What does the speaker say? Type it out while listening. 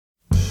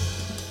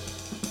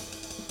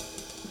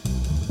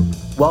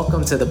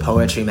Welcome to the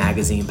Poetry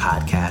Magazine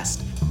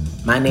podcast.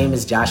 My name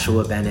is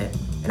Joshua Bennett,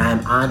 and I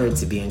am honored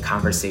to be in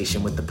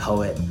conversation with the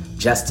poet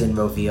Justin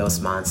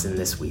Rovillos Monson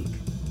this week.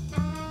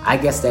 I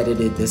guest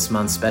edited this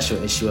month's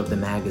special issue of the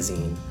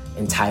magazine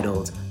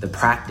entitled The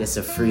Practice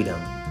of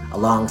Freedom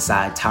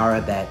alongside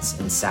Tara Betts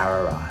and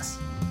Sarah Ross.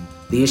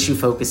 The issue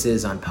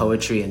focuses on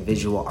poetry and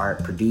visual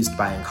art produced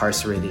by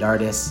incarcerated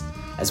artists,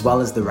 as well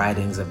as the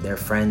writings of their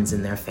friends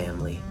and their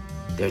family,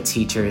 their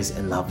teachers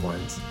and loved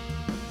ones.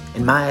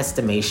 In my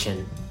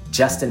estimation,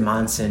 Justin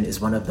Monson is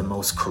one of the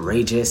most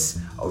courageous,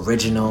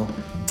 original,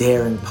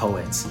 daring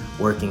poets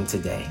working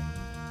today.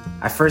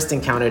 I first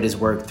encountered his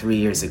work 3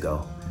 years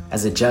ago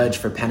as a judge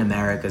for PEN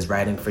America's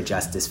Writing for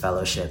Justice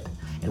Fellowship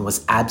and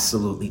was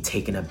absolutely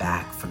taken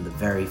aback from the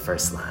very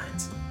first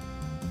lines.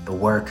 The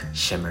work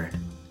shimmered.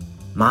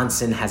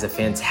 Monson has a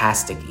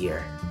fantastic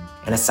ear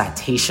and a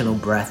citational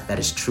breath that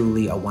is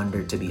truly a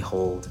wonder to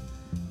behold.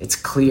 It's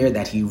clear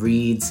that he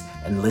reads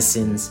and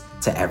listens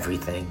to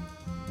everything.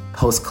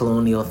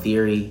 Post-colonial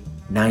theory,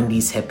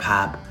 90s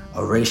hip-hop,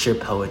 erasure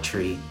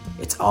poetry,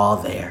 it's all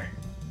there.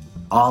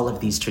 All of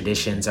these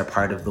traditions are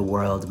part of the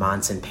world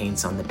Monson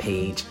paints on the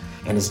page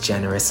and is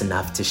generous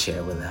enough to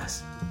share with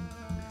us.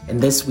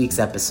 In this week's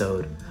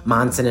episode,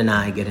 Monson and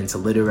I get into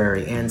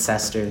literary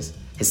ancestors,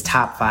 his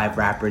top 5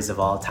 rappers of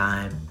all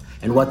time,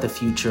 and what the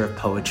future of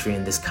poetry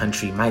in this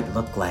country might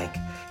look like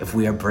if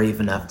we are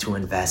brave enough to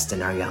invest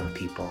in our young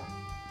people.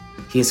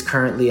 He is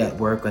currently at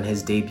work on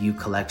his debut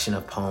collection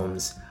of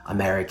poems,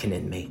 American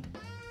Inmate.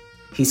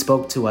 He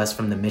spoke to us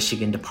from the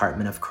Michigan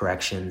Department of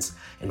Corrections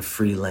in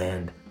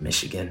Freeland,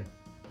 Michigan.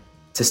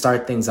 To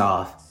start things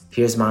off,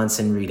 here's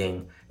Monson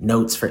reading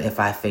Notes for If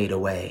I Fade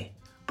Away,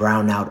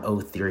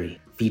 Brownout 03,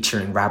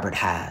 featuring Robert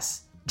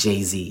Hass,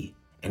 Jay-Z,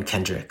 and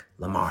Kendrick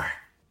Lamar.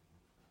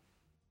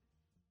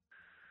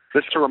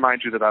 This to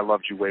remind you that I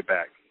loved you way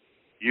back.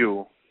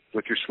 You,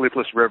 with your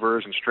sleepless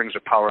rivers and strings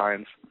of power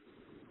lines,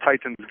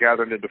 titans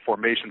gathered into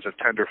formations of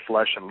tender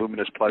flesh and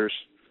luminous pleasures.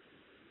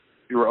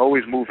 You were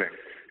always moving.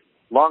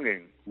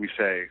 Longing, we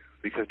say,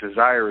 because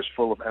desire is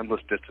full of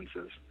endless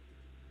distances.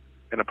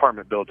 An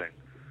apartment building.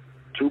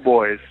 2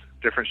 boys,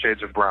 different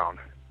shades of brown.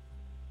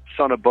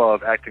 Son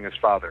above acting as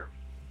father.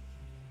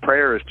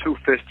 Prayer is 2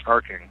 fists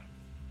arcing.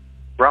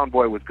 Brown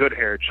boy with good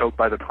hair choked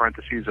by the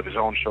parentheses of his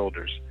own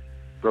shoulders.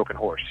 Broken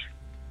horse.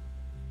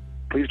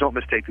 Please don't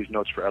mistake these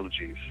notes for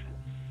elegies.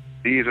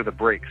 These are the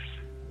breaks.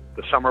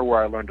 The summer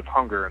where I learned of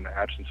hunger and the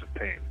absence of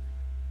pain.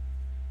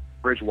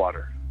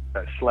 Bridgewater.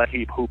 That sled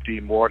heap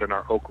hoopty moored in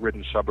our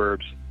oak-ridden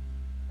suburbs.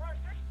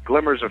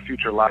 Glimmers of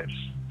future lives.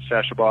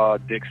 Sashabaw,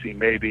 Dixie,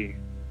 maybe.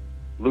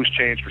 Loose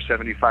change for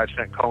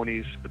 75-cent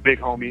conies. The big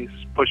homies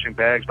pushing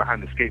bags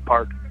behind the skate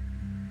park.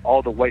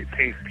 All the white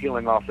paint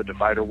peeling off the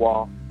divider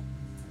wall.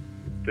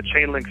 The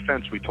chain-link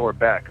fence we tore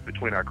back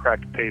between our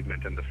cracked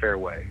pavement and the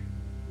fairway.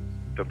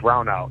 The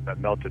brownout that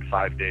melted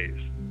 5 days.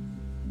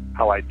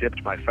 How I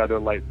dipped my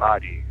feather-light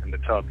body in the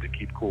tub to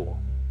keep cool.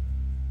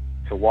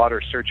 The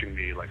water searching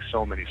me like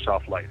so many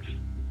soft lights.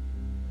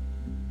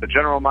 The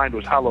general mind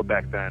was hollow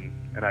back then,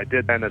 and I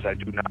did then as I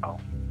do now.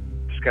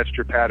 Sketched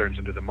your patterns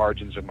into the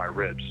margins of my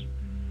ribs.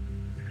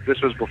 This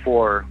was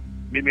before,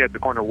 meet me at the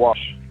corner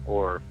wash,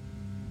 or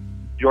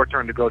your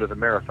turn to go to the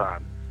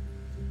marathon,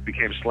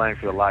 became slang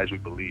for the lies we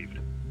believed.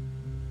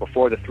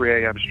 Before the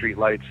 3 a.m. street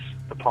lights,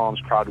 the palms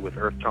crowded with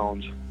earth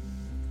tones.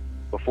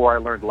 Before I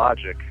learned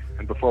logic,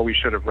 and before we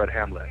should have read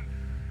Hamlet.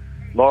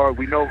 Lord,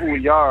 we know who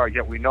we are,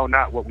 yet we know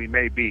not what we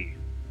may be.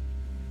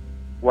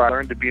 Where I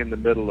learned to be in the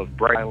middle of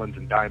bright islands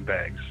and dime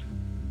bags.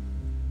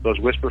 Those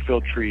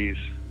whisper-filled trees,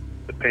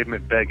 the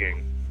pavement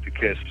begging to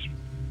kiss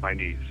my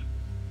knees.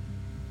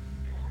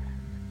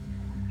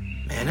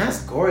 Man,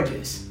 that's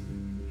gorgeous.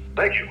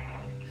 Thank you.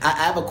 I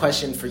have a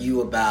question for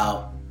you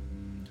about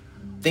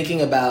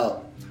thinking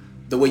about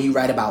the way you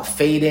write about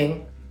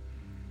fading.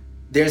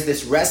 There's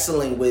this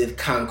wrestling with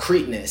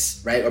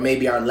concreteness, right? Or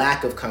maybe our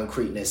lack of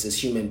concreteness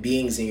as human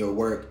beings in your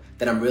work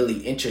that I'm really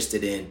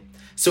interested in.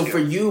 So for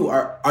you,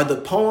 are the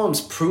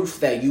poems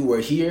proof that you were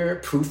here,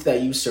 proof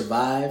that you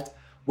survived?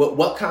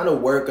 What kind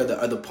of work are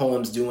the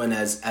poems doing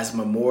as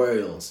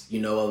memorials,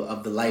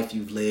 of the life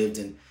you've lived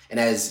and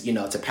as,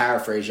 to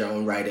paraphrase your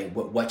own writing,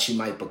 what you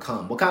might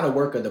become? What kind of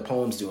work are the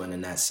poems doing in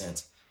that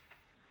sense?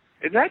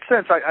 In that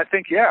sense, I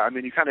think, yeah. I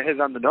mean, you kind of hit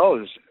it on the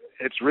nose.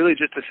 It's really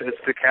just it's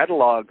to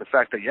catalog the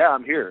fact that, yeah,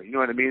 I'm here. You know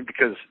what I mean?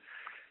 Because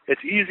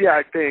it's easy,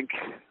 I think,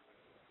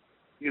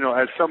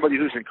 as somebody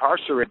who's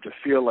incarcerated to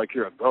feel like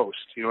you're a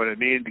ghost. You know what I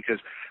mean? Because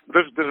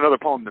there's another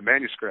poem in the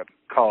manuscript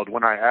called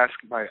When I Ask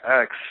My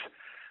Ex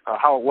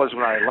How It Was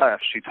When I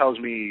Left, she tells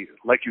me,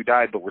 like you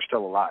died, but we're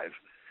still alive.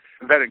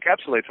 And that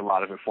encapsulates a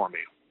lot of it for me.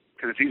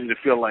 Because it's easy to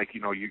feel like,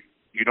 you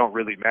don't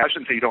really matter. I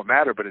shouldn't say you don't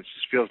matter, but it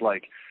just feels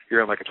like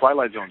you're in like a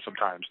twilight zone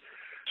sometimes.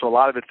 So a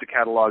lot of it's to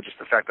catalog just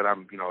the fact that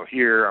I'm,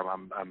 here,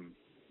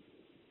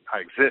 I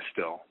exist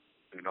still,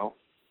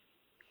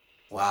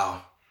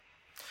 Wow.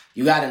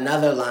 You got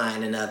another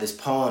line in this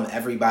poem,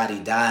 Everybody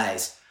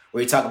Dies,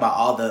 where you talk about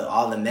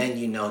all the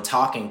men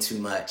talking too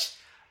much.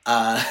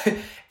 Uh,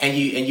 and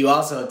you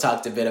also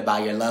talked a bit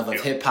about your love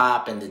of hip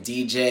hop and the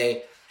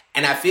DJ.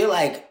 And I feel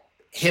like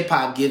hip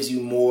hop gives you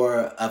more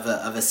of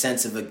a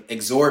sense of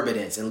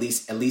exorbitance,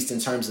 at least in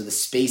terms of the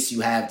space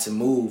you have to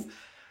move.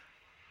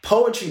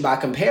 Poetry, by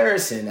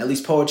comparison, at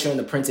least poetry on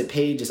the printed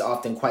page, is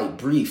often quite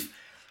brief.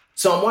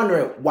 So I'm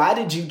wondering, why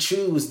did you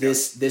choose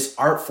this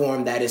art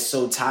form that is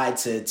so tied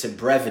to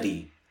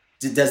brevity?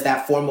 Does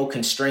that formal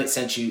constraint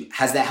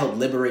has that helped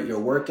liberate your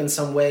work in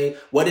some way?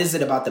 What is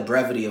it about the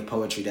brevity of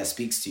poetry that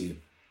speaks to you?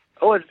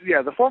 Oh,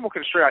 the formal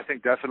constraint I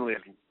think definitely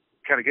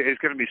is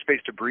giving me space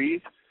to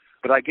breathe,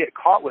 but I get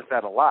caught with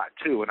that a lot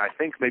too, and I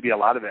think maybe a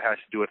lot of it has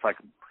to do with like,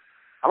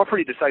 I'm a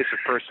pretty decisive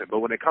person, but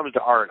when it comes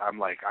to art, I'm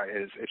like,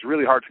 it's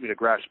really hard for me to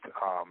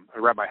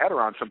wrap my head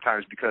around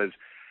sometimes, because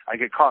I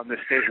get caught in this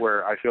state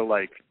where I feel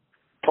like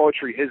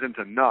poetry isn't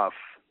enough,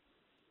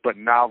 but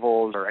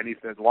novels or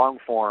anything, long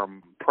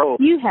form prose.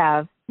 You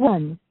have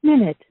 1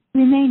 minute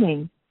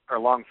remaining. Or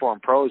long form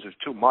prose is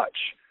too much.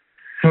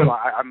 So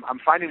I'm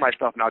finding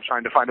myself now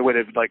trying to find a way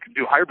to like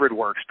do hybrid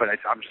works, but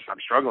I'm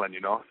struggling,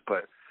 you know.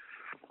 But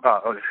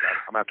I'm gonna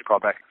have to call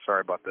back.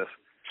 Sorry about this.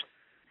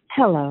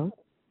 Hello.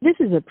 This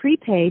is a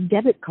prepaid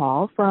debit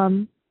call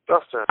from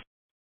Justin. If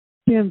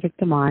you have been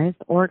victimized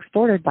or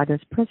extorted by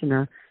this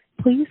prisoner,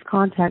 please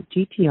contact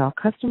GTL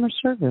customer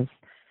service.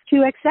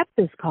 To accept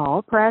this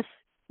call, press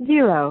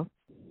 0.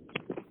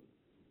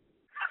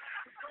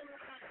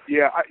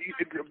 Yeah,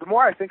 the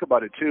more I think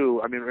about it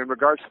too, I mean, in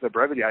regards to the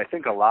brevity, I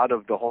think a lot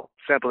of the whole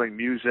sampling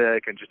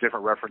music and just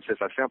different references.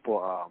 I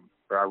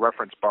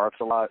reference Barthes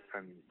a lot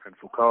and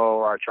Foucault,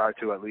 or I try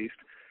to at least,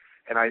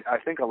 and I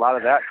think a lot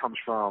of that comes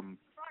from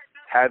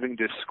having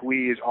to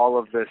squeeze all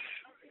of this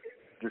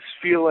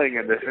feeling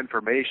and this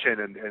information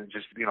and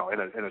just, you know, in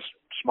a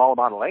small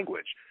amount of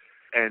language.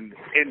 And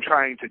in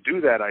trying to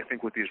do that, I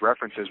think with these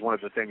references, one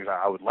of the things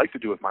I would like to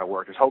do with my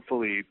work is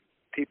hopefully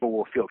people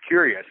will feel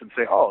curious and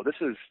say, oh,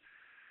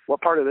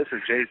 what part of this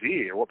is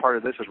Jay-Z, or what part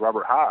of this is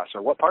Robert Haas,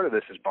 or what part of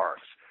this is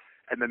Barthes?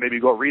 And then maybe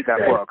go read that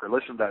book or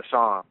listen to that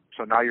song.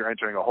 So now you're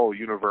entering a whole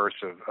universe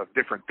of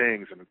different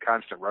things and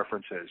constant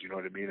references, you know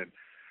what I mean? And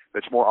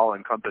it's more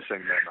all-encompassing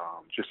than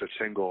just a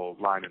single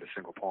line in a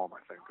single poem,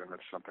 I think. And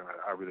that's something that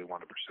I really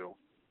want to pursue.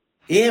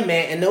 Yeah,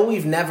 man. And though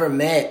we've never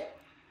met,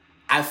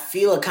 I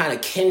feel a kind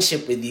of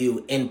kinship with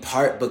you, in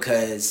part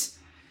because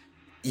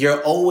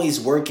you're always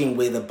working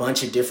with a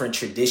bunch of different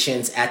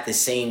traditions at the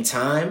same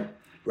time,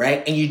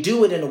 right? And you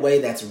do it in a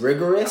way that's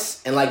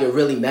rigorous and like it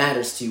really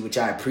matters to you, which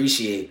I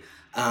appreciate.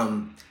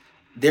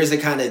 There's a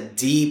kind of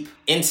deep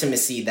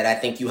intimacy that I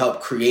think you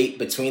help create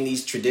between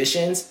these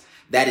traditions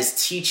that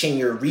is teaching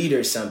your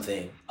reader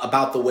something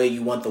about the way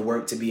you want the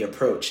work to be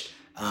approached,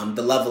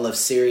 the level of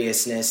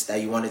seriousness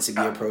that you want it to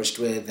be approached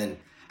with. And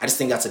I just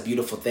think that's a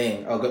beautiful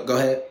thing. Oh, go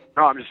ahead.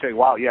 No, I'm just saying,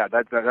 wow, yeah,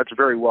 that's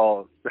very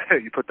well,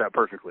 you put that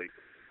perfectly.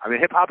 I mean,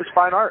 hip-hop is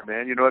fine art,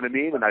 man, you know what I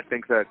mean? And I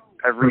think that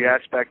every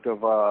aspect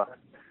of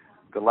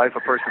the life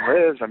a person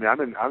lives, I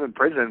mean, I'm in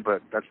prison,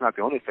 but that's not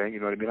the only thing, you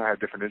know what I mean? I have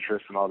different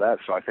interests and all that,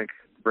 so I think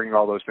bringing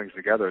all those things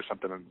together is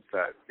something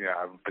that, yeah,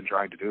 I've been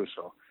trying to do,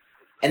 so.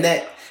 And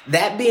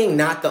that being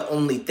not the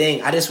only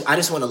thing, I just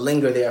want to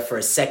linger there for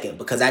a second,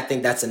 because I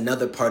think that's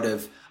another part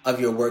of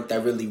your work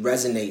that really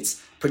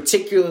resonates,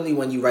 particularly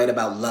when you write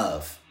about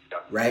love,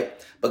 right?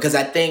 Because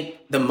I think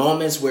the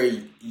moments where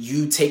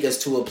you take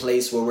us to a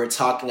place where we're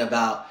talking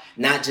about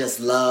not just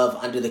love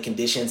under the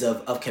conditions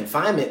of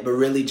confinement, but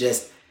really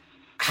just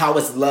how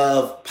is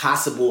love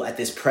possible at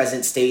this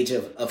present stage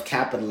of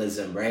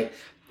capitalism, right?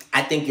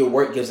 I think your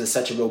work gives us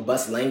such a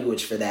robust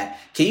language for that.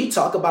 Can you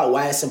talk about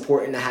why it's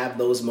important to have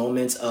those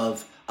moments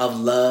of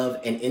love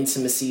and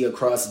intimacy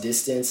across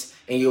distance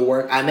in your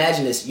work? I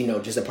imagine it's, you know,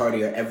 just a part of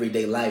your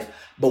everyday life,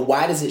 but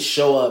why does it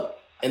show up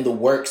in the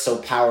work so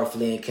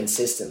powerfully and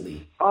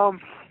consistently?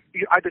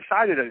 I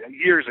decided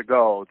years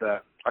ago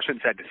that, I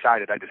shouldn't say I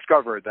decided, I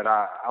discovered that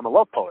I'm a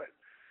love poet.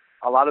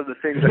 A lot of the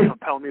things that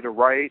compel me to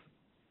write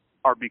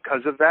are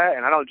because of that,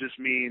 and I don't just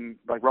mean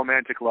like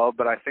romantic love,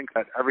 but I think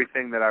that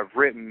everything that I've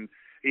written,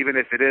 even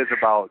if it is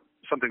about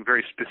something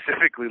very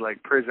specifically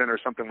like prison or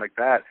something like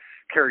that,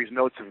 carries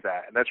notes of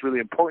that. And that's really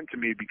important to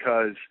me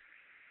because,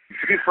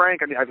 to be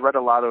frank, I mean, I've read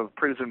a lot of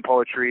prison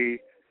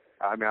poetry.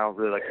 I mean, I don't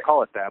really like to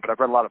call it that, but I've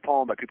read a lot of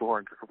poems by people who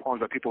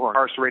are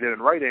incarcerated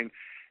and writing.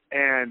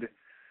 And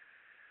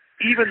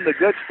even the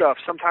good stuff,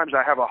 sometimes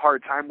I have a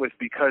hard time with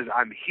because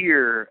I'm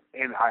here,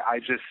 and I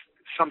just,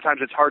 sometimes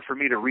it's hard for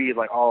me to read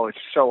like, oh, it's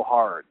so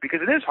hard, because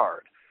it is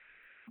hard.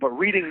 But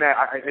reading that,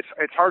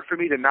 it's hard for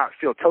me to not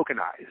feel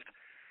tokenized.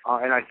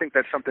 And I think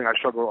that's something I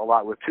struggle a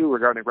lot with too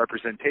regarding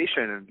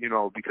representation, and, you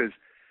know, because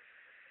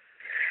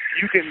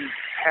you can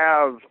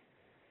have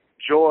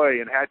joy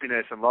and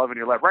happiness and love in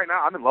your life. Right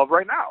now, I'm in love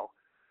right now.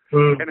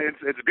 And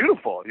it's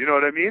beautiful, you know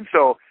what I mean?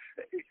 So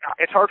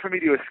it's hard for me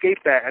to escape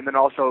that and then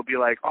also be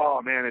like,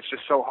 oh man, it's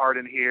just so hard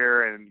in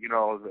here, and, you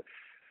know,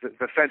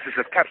 the fences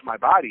have kept my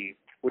body,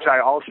 which I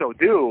also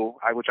do,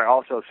 which I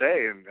also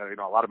say in, you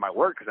know, a lot of my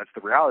work, because that's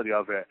the reality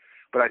of it.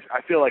 But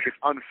I feel like it's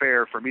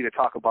unfair for me to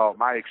talk about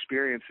my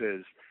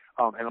experiences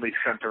and only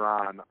center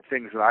on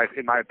things that I,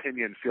 in my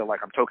opinion, feel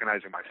like I'm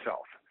tokenizing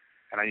myself.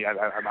 And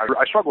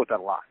I struggle with that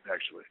a lot,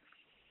 actually.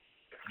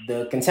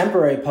 The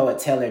contemporary poet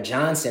Taylor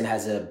Johnson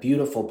has a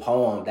beautiful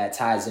poem that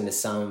ties into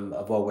some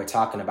of what we're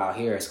talking about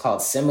here. It's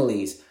called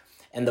Similes.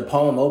 And the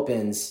poem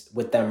opens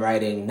with them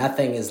writing,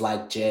 "Nothing is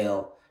like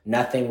jail.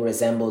 Nothing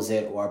resembles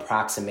it or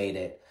approximate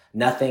it.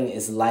 Nothing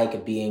is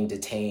like being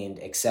detained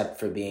except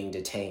for being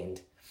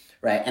detained."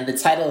 Right. And the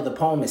title of the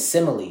poem is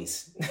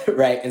Similes.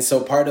 Right. And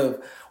so part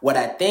of what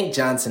I think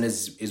Johnson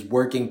is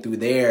working through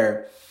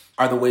there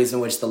are the ways in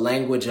which the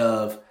language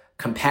of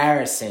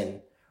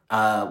comparison,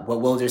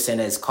 what Wilderson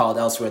has called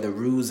elsewhere the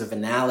ruse of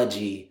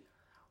analogy,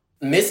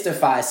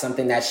 mystifies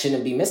something that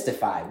shouldn't be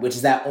mystified, which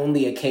is that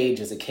only a cage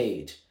is a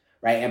cage,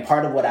 right? And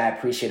part of what I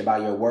appreciate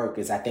about your work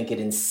is I think it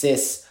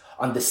insists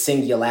on the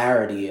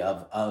singularity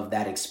of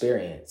that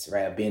experience,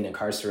 right, of being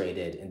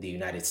incarcerated in the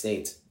United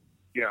States.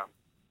 Yeah.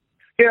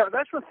 Yeah,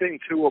 that's the thing,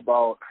 too,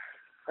 about,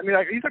 I mean,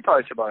 you could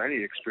probably say about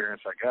any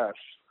experience, I guess,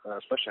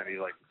 especially any,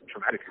 like,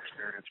 traumatic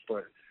experience,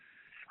 but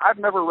I've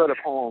never read a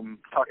poem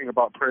talking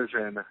about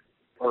prison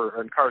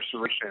or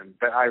incarceration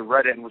that I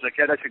read it and was like,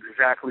 yeah, that's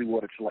exactly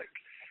what it's like.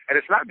 And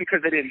it's not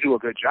because they didn't do a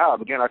good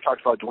job. Again, I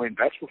talked about Dwayne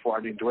Betts before.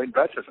 I mean, Dwayne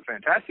Betts does a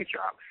fantastic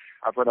job.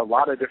 I've read a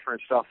lot of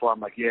different stuff where I'm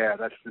like, yeah,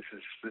 this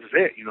is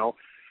it, you know.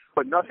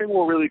 But nothing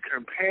will really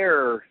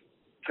compare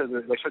to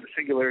the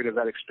singularity of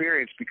that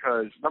experience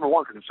because, number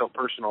one, because it's so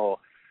personal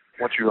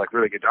once you like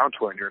really get down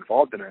to it and you're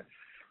involved in it,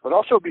 but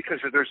also because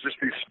there's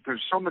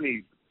so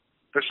many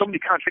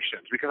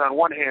contradictions. Because on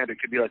one hand, it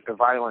could be like the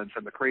violence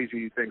and the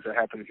crazy things that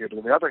happen here, but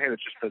on the other hand,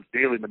 it's just the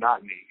daily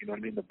monotony. You know what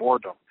I mean? The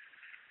boredom.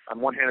 On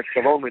one hand, it's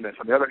the loneliness.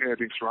 On the other hand,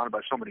 being surrounded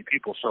by so many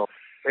people. So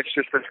it's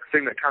just this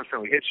thing that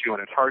constantly hits you,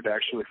 and it's hard to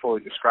actually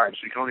fully describe. So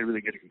you can only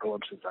really get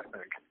glimpses, I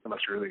think,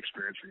 unless you're really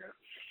experiencing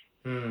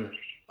it.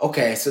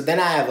 Okay, so then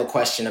I have a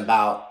question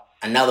about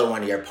another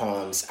one of your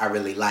poems I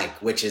really like,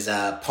 which is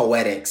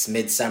Poetics,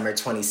 Midsummer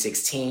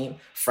 2016,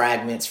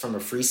 Fragments from a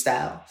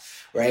Freestyle,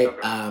 right?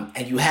 Okay.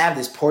 And you have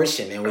this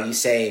portion, and where you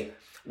say,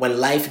 "When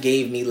life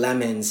gave me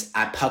lemons,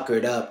 I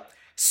puckered up,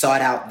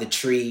 sought out the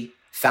tree,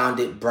 found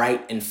it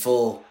bright and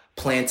full,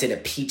 planted a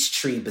peach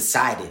tree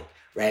beside it,"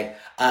 right?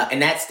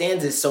 And that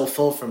stanza is so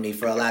full for me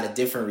for a lot of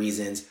different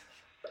reasons,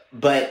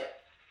 but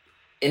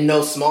in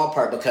no small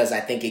part because I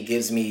think it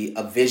gives me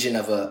a vision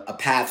of a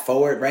path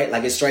forward, right?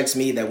 Like it strikes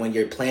me that when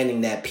you're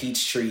planting that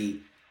peach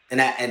tree, and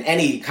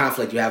any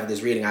conflict you have with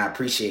this reading, I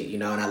appreciate, you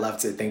know, and I love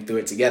to think through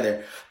it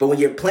together. But when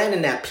you're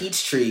planting that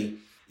peach tree,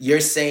 you're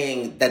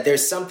saying that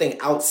there's something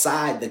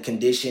outside the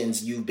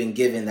conditions you've been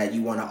given that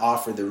you want to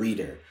offer the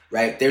reader,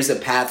 right? There's a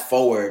path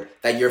forward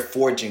that you're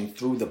forging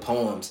through the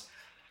poems.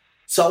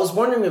 So I was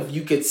wondering if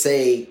you could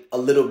say a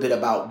little bit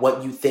about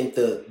what you think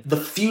the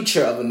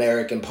future of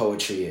American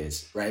poetry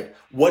is, right?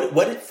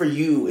 What for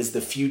you is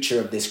the future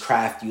of this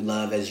craft you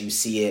love as you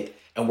see it,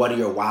 and what are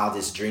your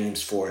wildest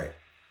dreams for it?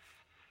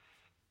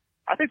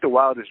 I think the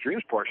wildest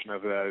dreams portion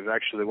of that is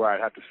actually where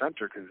I'd have to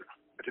center, because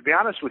to be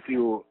honest with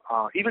you,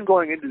 even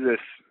going into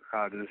this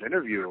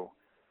interview,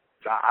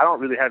 I don't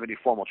really have any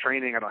formal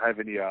training. I don't have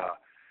any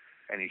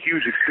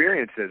huge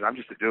experiences. I'm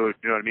just a dude,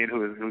 you know what I mean,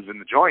 who's in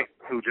the joint,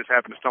 who just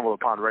happened to stumble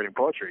upon writing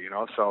poetry, you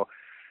know. So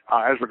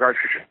as regards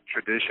to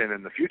tradition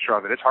and the future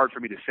of it, it's hard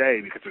for me to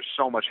say because there's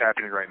so much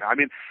happening right now. I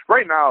mean,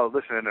 right now,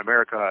 listen, in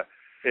America,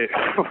 it's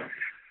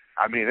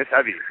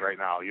heavy right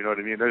now. You know what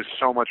I mean? There's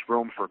so much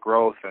room for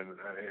growth, and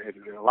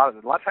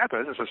lots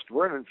happening.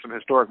 We're in some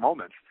historic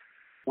moments.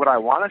 What I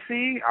want to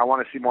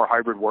see more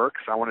hybrid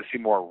works. I want to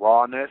see more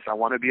rawness. I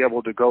want to be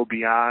able to go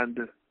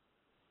beyond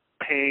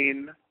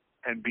pain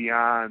and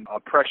beyond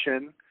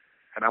oppression,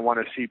 and I want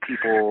to see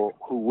people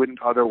who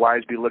wouldn't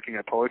otherwise be looking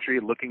at poetry,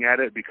 looking at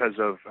it because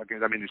of,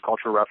 these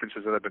cultural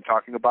references that I've been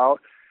talking about.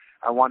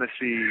 I want to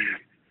see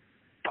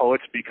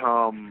poets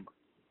become,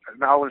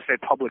 I want to say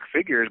public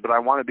figures, but I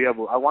want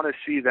to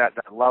see that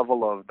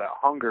level of that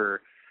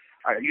hunger.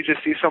 You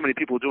just see so many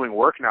people doing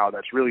work now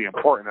that's really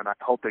important, and I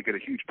hope they get a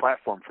huge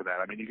platform for that.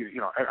 I mean,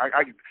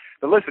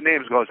 the list of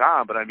names goes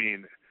on, but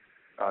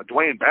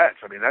Dwayne Betts,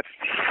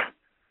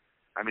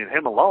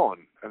 him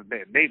alone,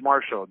 Nate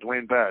Marshall,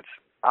 Dwayne Betts,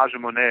 Aja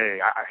Monet,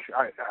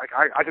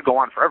 I could go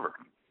on forever.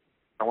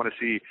 I want to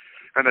see,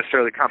 not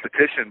necessarily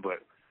competition,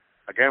 but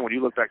again, when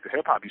you look back to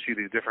hip-hop, you see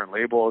these different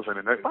labels, and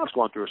hip-hop's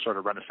going through a sort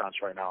of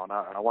renaissance right now, and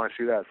I want to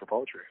see that for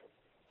poetry.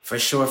 For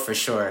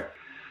sure.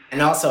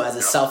 And also, as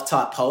a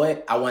self-taught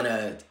poet, I want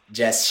to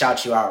just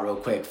shout you out real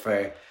quick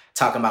for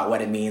talking about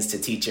what it means to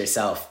teach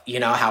yourself, you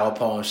know, how a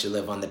poem should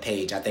live on the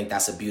page. I think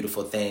that's a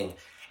beautiful thing,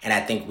 and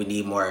I think we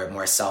need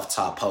more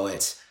self-taught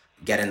poets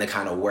getting the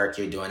kind of work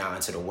you're doing out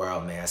into the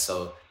world, man.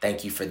 So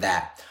thank you for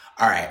that.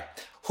 All right.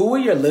 Who are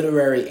your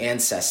literary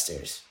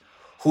ancestors?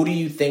 Who do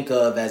you think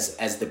of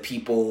as the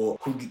people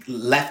who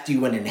left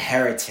you an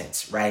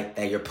inheritance, right,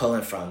 that you're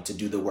pulling from to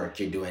do the work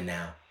you're doing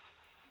now?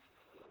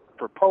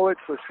 For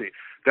poets, let's see.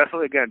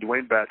 Definitely, again,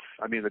 Dwayne Betts.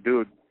 The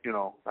dude,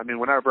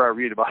 whenever I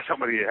read about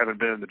somebody who haven't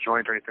been in the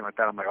joint or anything like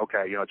that, I'm like,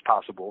 okay, it's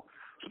possible.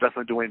 So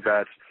definitely Dwayne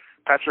Betts.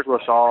 Patrick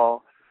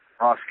Rosal,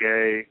 Ross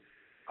Gay,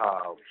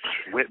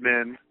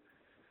 Whitman,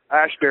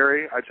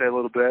 Ashbury, I'd say a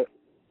little bit.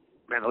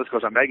 Man, the list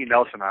goes on. Maggie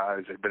Nelson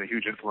has been a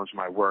huge influence in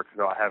my work,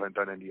 though I haven't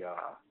done any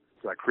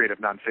like creative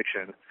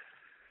nonfiction.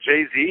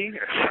 Jay-Z,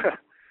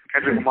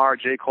 Kendrick Lamar,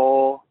 J.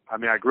 Cole. I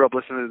mean, I grew up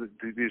listening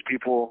to these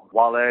people,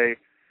 Wale.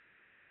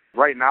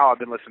 Right now, I've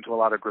been listening to a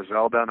lot of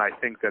Griselda, and I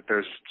think that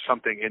there's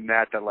something in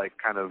that like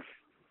kind of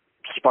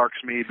sparks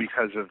me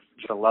because of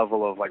the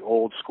level of like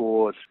old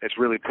school. It's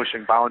really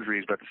pushing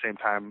boundaries, but at the same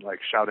time like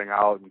shouting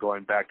out and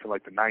going back to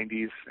like the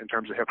 90s in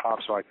terms of hip hop.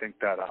 So I think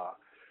that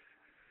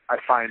I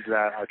find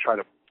that I try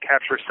to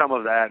capture some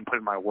of that and put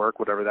in my work,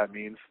 whatever that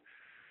means.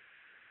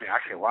 I mean,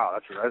 actually, wow,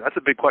 that's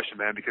a big question,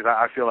 man, because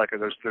I feel like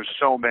there's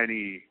so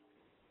many.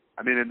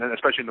 I mean, and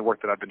especially in the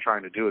work that I've been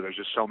trying to do, there's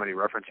just so many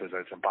references that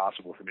it's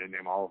impossible for me to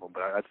name all of them.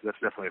 But that's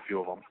definitely a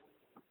few of them.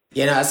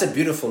 You know, that's a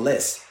beautiful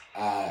list.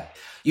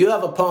 You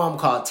have a poem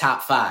called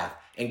Top 5.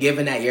 And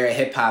given that you're a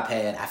hip-hop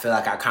head, I feel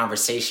like our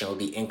conversation would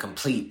be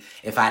incomplete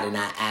if I did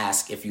not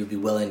ask if you'd be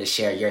willing to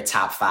share your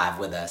top 5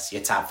 with us,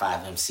 your top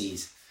 5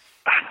 MCs.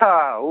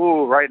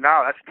 Ooh, right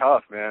now, that's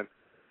tough, man.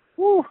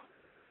 Ooh.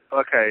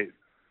 Okay.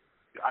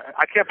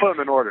 I can't put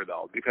them in order,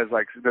 though, because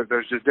like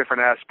there's just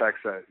different aspects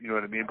that, you know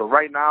what I mean? But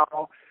right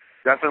now,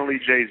 definitely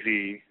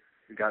Jay-Z.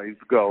 You got to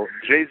go.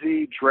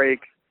 Jay-Z,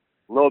 Drake,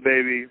 Lil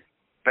Baby,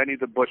 Benny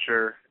the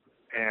Butcher,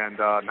 and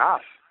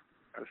Nas.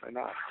 I gotta say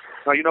Nas.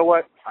 No, you know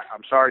what?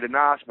 I'm sorry to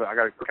Nas, but I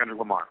got Kendrick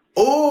Lamar.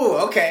 Ooh,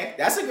 okay.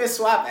 That's a good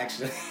swap,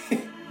 actually.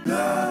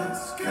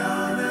 Love's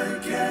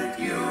gonna get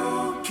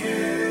you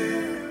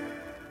killed,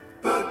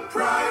 but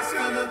pride's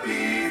gonna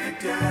be the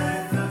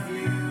death of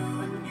you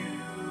and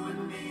you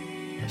and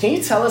me. Can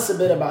you tell us a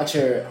bit about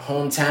your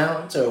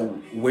hometown, or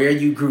where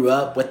you grew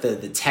up, what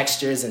the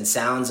textures and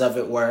sounds of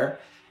it were,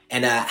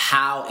 and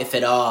how, if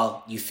at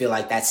all, you feel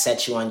like that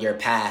set you on your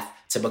path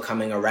to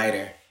becoming a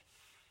writer?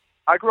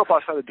 I grew up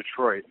outside of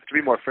Detroit. To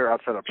be more fair,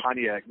 outside of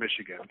Pontiac,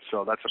 Michigan.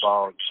 So that's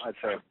about, I'd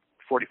say,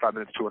 45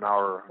 minutes to an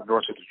hour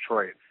north of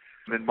Detroit.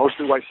 I'm in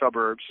mostly white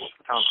suburbs,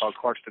 a town called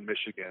Clarkston,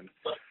 Michigan.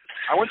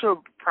 I went to a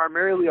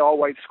primarily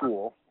all-white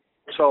school.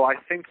 So I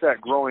think that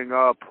growing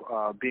up,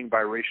 being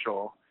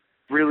biracial,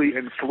 really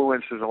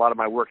influences a lot of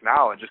my work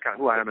now and just kind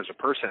of who I am as a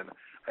person.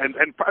 And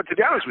to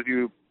be honest with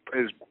you,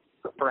 is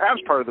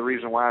perhaps part of the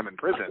reason why I'm in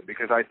prison,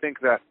 because I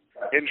think that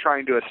in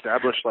trying to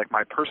establish like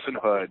my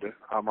personhood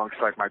amongst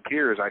like my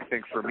peers, I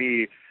think for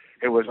me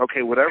it was,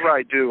 okay, whatever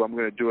I do, I'm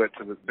going to do it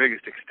to the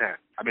biggest extent.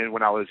 I mean,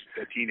 when I was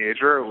a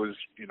teenager, it was,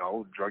 you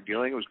know, drug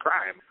dealing, it was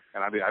crime.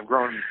 And I mean, I've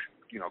grown,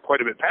 you know,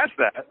 quite a bit past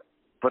that.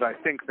 But I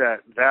think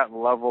that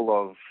level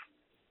of,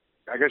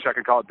 I guess I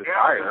could call it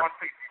desire. Delhi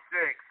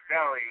 166,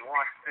 Delhi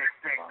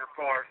 166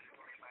 report.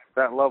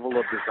 That level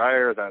of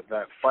desire,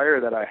 that fire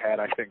that I had,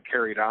 I think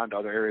carried on to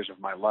other areas of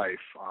my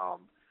life.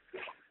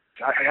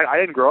 I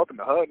didn't grow up in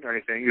the hood or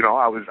anything, you know.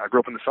 I grew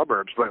up in the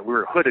suburbs, but we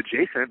were hood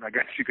adjacent, I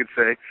guess you could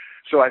say.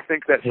 So I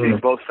think that seeing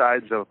both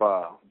sides of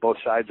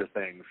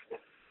things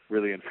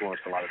really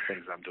influenced a lot of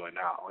things I'm doing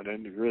now, and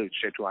it really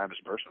shaped who I am as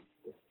a person.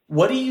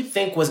 What do you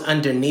think was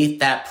underneath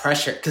that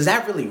pressure? Because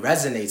that really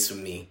resonates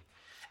with me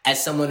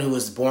as someone who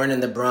was born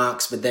in the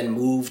Bronx but then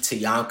moved to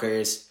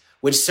Yonkers,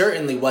 which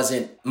certainly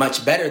wasn't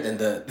much better than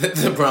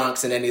the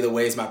Bronx in any of the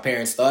ways my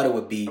parents thought it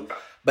would be.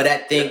 But I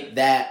think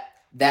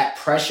that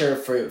pressure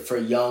for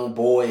young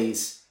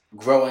boys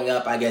growing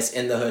up, I guess,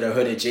 in the hood or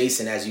hood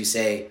adjacent, as you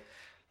say,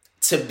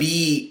 to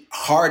be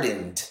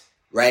hardened,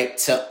 right?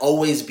 To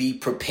always be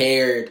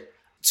prepared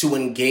to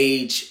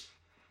engage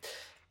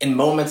in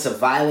moments of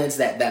violence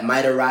that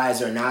might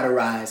arise or not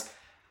arise.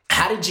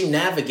 How did you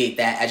navigate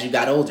that as you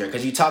got older?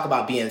 Because you talk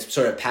about being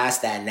sort of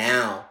past that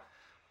now,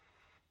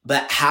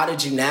 but how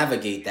did you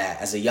navigate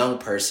that as a young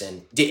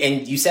person?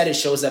 And you said it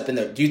shows up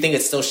do you think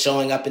it's still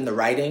showing up in the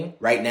writing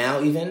right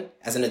now, even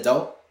as an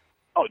adult?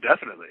 Oh,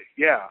 definitely.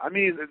 Yeah. I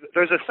mean,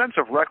 there's a sense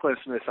of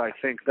recklessness, I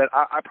think, that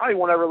I probably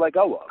won't ever let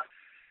go of.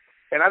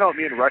 And I don't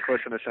mean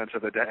reckless in the sense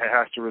of it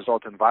has to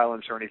result in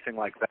violence or anything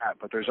like that,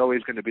 but there's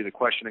always going to be the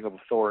questioning of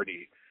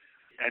authority.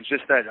 And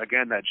just that,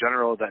 again, that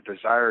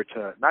desire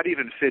to not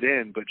even fit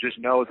in, but just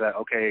know that,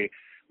 okay,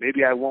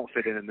 maybe I won't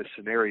fit in this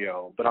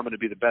scenario, but I'm going to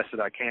be the best that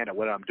I can at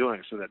what I'm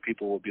doing so that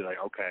people will be like,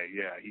 okay,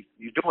 yeah,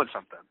 he's doing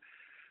something.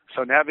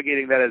 So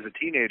navigating that as a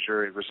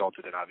teenager, it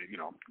resulted in, you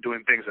know,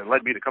 doing things that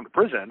led me to come to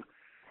prison.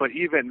 But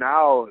even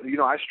now, you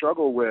know, I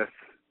struggle with,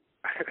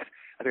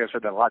 I think I've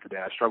said that a lot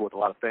today, I struggle with a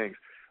lot of things.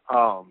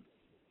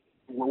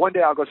 One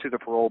day I'll go see the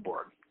parole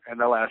board, and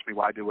they'll ask me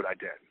why I did what I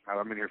did.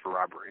 I'm in here for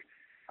robbery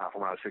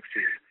from when I was 16.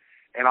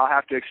 And I'll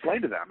have to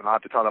explain to them, and I'll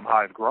have to tell them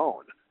how I've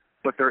grown.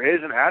 But there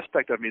is an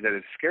aspect of me that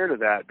is scared of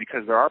that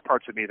because there are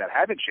parts of me that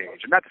haven't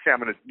changed. And not to say I'm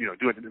going to, you know,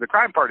 do it. The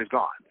crime part is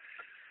gone.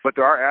 But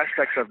there are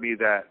aspects of me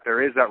that there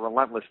is that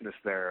relentlessness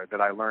there that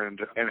I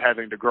learned in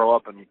having to grow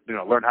up and, you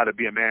know, learn how to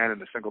be a man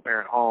in a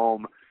single-parent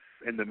home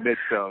in the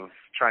midst of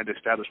trying to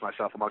establish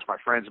myself amongst my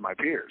friends and my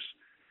peers.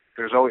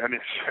 There's always, I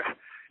mean,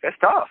 it's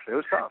tough. It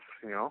was tough,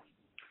 you know.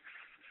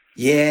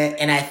 Yeah,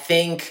 and I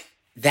think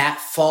that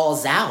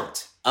falls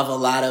out of a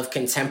lot of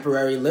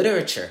contemporary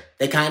literature.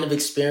 The kind of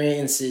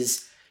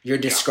experiences you're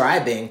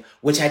describing,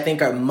 which I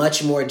think are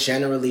much more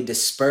generally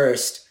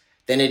dispersed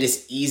than it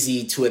is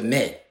easy to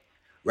admit,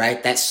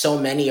 right? That so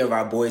many of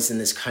our boys in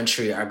this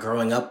country are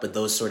growing up with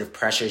those sort of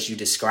pressures you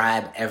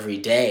describe every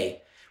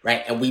day,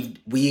 right? And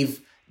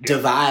we've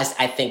devised,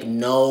 I think,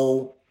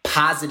 no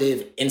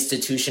positive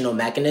institutional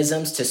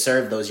mechanisms to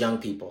serve those young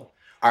people.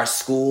 Our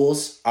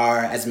schools are,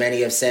 as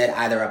many have said,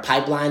 either a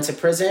pipeline to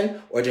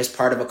prison or just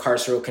part of a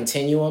carceral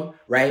continuum,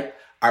 right?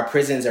 Our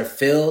prisons are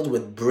filled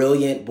with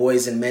brilliant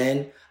boys and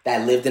men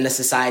that lived in a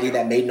society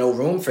that made no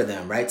room for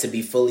them, right, to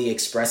be fully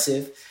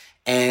expressive.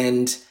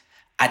 And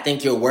I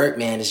think your work,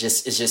 man, is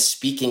just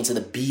speaking to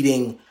the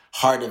beating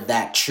heart of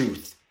that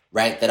truth,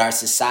 right? That our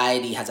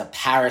society has a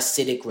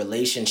parasitic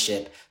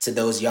relationship to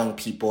those young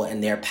people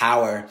and their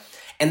power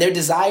and their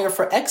desire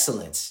for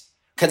excellence.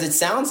 Because it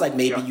sounds like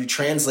maybe you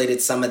translated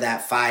some of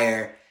that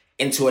fire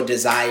into a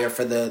desire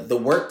for the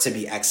work to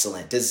be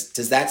excellent.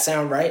 Does that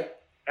sound right?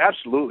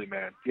 Absolutely,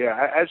 man.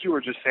 Yeah, as you were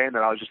just saying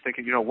that, I was just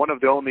thinking, one of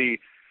the only,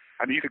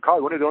 you could call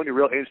it one of the only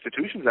real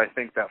institutions, I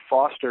think, that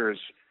fosters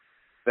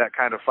that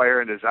kind of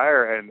fire and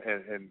desire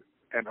and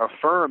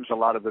affirms a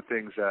lot of the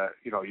things that,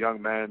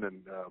 young men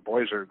and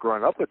boys are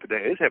growing up with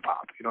today is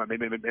hip-hop.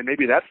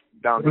 Maybe that's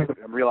down,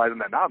 I'm realizing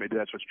that now, maybe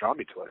that's what's drawn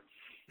me to it.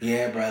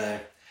 Yeah,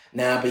 brother.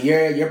 Nah, but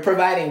you're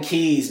providing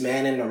keys,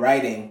 man, in the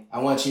writing. I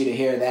want you to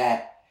hear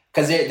that.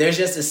 Because there's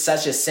just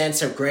such a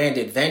sense of grand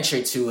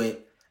adventure to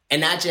it. And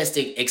not just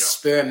an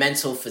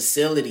experimental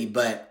facility,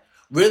 but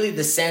really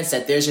the sense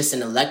that there's just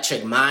an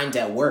electric mind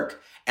at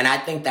work. And I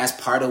think that's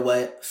part of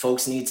what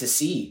folks need to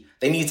see.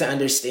 They need to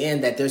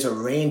understand that there's a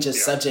range of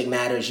subject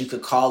matters you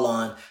could call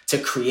on to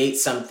create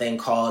something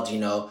called,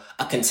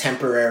 a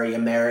contemporary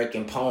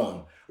American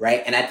poem,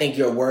 right? And I think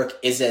your work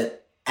is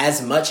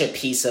as much a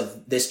piece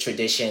of this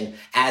tradition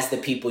as the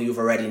people you've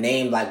already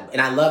named.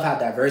 And I love how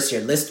diverse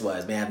your list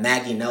was, man.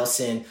 Maggie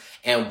Nelson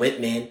and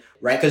Whitman,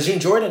 right? Because June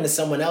Jordan is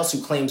someone else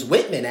who claims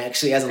Whitman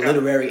actually as a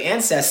literary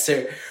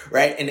ancestor,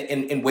 right?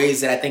 In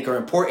ways that I think are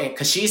important,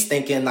 because she's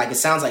thinking, it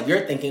sounds like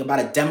you're thinking about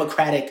a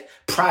democratic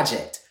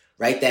project,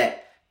 right?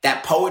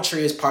 That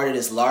poetry is part of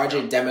this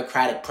larger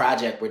democratic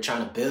project we're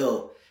trying to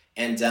build.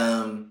 And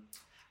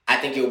I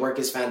think your work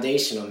is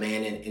foundational,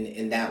 man,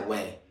 in that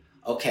way.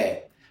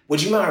 Okay.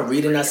 Would you mind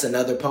reading us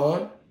another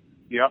poem?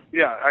 Yeah,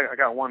 I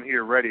got one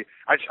here ready.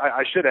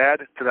 I should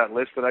add to that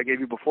list that I gave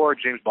you before,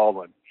 James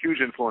Baldwin, huge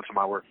influence on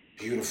my work.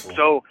 Beautiful.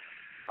 So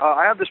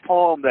I have this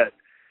poem that,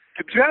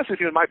 to be honest with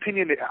you, in my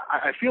opinion,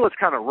 I feel it's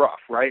kind of rough,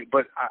 right?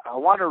 But I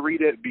want to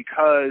read it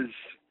because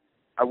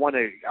I want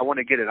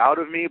to get it out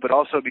of me, but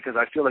also because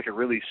I feel like it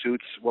really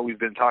suits what we've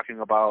been talking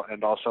about,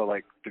 and also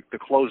like the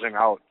closing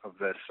out of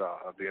this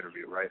of the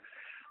interview, right?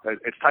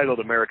 It's titled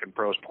American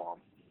Prose Poem.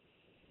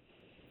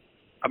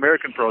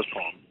 American Prose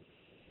Poem.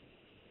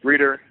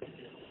 Reader,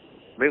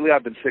 lately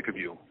I've been sick of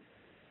you,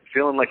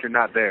 feeling like you're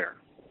not there.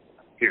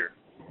 Here.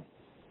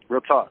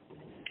 Real talk.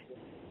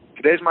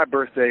 Today's my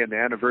birthday and the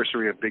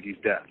anniversary of Biggie's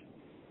death.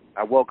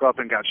 I woke up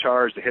and got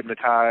charged to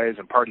hypnotize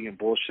and party and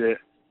bullshit.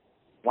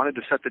 Wanted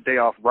to set the day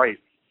off right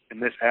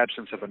in this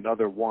absence of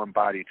another warm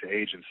body to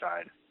age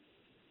inside.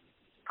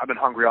 I've been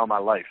hungry all my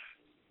life.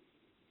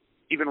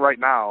 Even right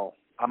now,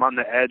 I'm on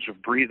the edge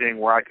of breathing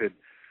where I could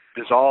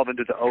dissolve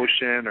into the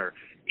ocean or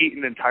eat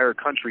an entire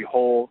country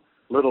whole,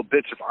 little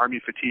bits of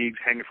army fatigues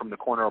hanging from the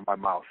corner of my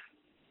mouth.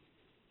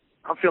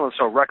 I'm feeling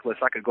so reckless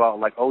I could go out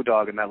like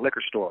O-Dog in that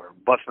liquor store,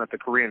 busting at the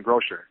Korean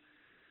grocer.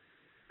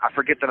 I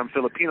forget that I'm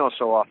Filipino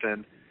so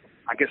often,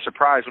 I get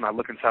surprised when I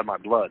look inside my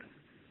blood.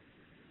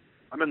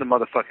 I'm in the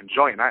motherfucking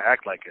joint and I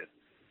act like it.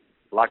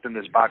 Locked in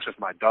this box with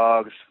my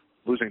dogs,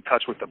 losing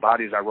touch with the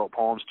bodies I wrote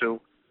poems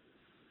to.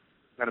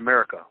 And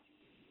America, what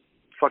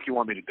the fuck you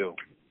want me to do?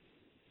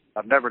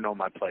 I've never known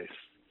my place.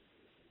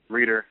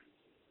 Reader,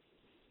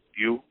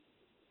 you,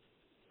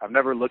 I've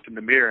never looked in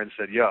the mirror and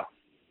said, yeah,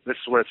 this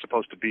is what it's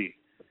supposed to be.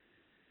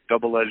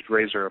 Double-edged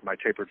razor of my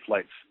tapered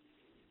flights.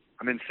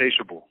 I'm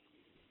insatiable.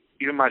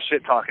 Even my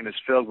shit-talking is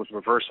filled with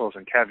reversals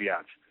and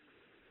caveats.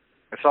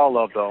 It's all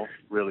love, though,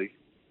 really.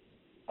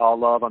 All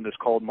love on this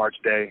cold March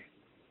day.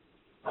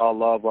 All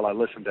love while I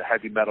listen to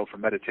heavy metal for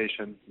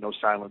meditation, no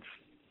silence.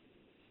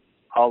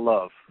 All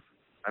love.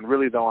 And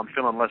really, though, I'm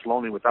feeling less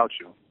lonely without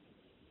you.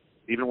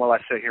 Even while I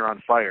sit here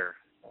on fire,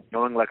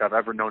 knowing like I've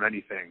ever known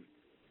anything,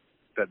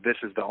 that this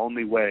is the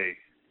only way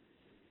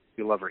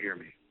you'll ever hear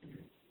me.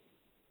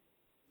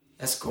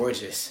 That's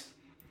gorgeous.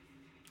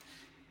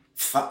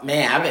 Fuck,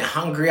 man, I've been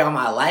hungry all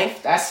my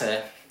life. That's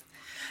a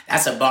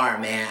bar,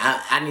 man.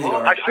 I need to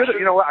go.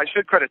 You know what? I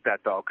should credit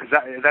that though, because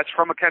that's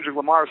from a Kendrick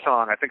Lamar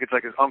song. I think it's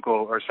like his uncle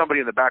or somebody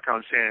in the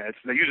background saying it.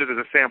 They use it as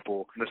a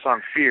sample in the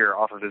song "Fear"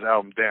 off of his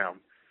album "Damn."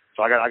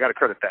 So I got to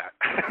credit that.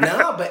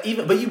 No, but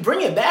you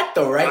bring it back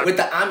though, right? With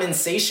the "I'm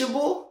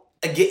insatiable."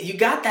 Again, you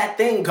got that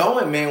thing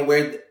going, man,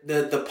 where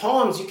the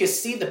poems, you can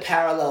see the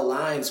parallel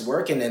lines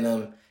working in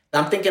them.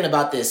 I'm thinking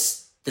about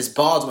this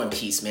Baldwin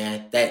piece,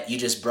 man, that you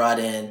just brought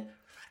in.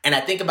 And I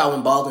think about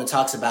when Baldwin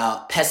talks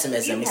about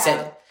pessimism. He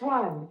said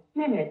 1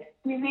 minute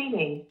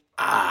remaining.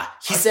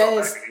 He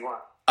says,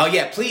 oh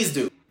yeah, please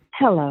do.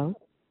 Hello.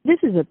 This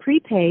is a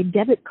prepaid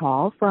debit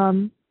call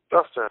from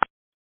Justin.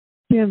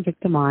 If you have been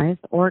victimized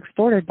or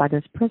extorted by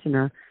this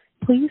prisoner,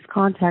 please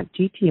contact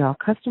GTL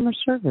customer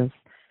service.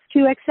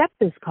 To accept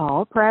this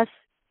call, press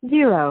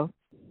 0.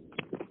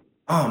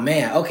 Oh,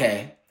 man.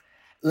 Okay.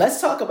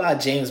 Let's talk about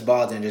James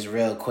Baldwin just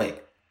real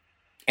quick.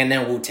 And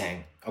then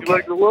Wu-Tang. Okay. You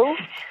like the Wu?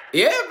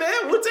 Yeah,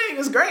 man. Wu-Tang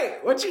is great.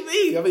 What you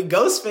mean? I mean,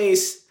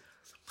 Ghostface.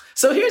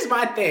 So here's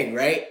my thing,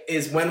 right?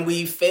 Is when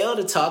we fail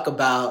to talk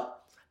about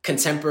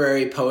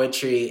contemporary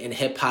poetry and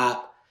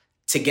hip-hop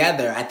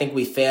together, I think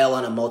we fail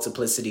on a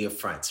multiplicity of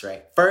fronts,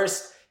 right?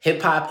 First,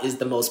 hip-hop is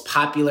the most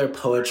popular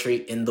poetry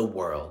in the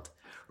world,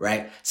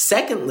 right?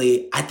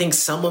 Secondly, I think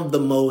some of the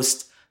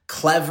most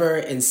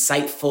clever,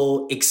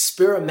 insightful,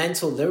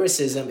 experimental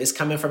lyricism is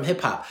coming from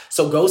hip-hop.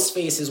 So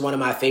Ghostface is one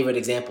of my favorite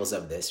examples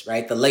of this,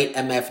 right? The late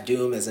MF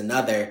Doom is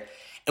another.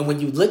 And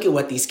when you look at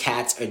what these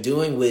cats are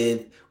doing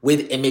with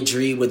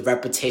imagery, with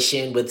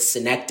repetition, with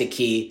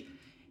synecdoche,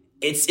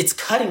 it's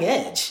cutting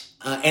edge.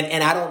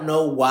 And I don't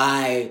know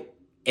why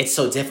it's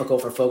so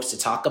difficult for folks to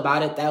talk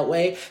about it that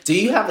way. Do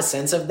you have a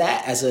sense of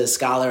that as a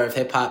scholar of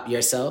hip-hop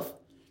yourself?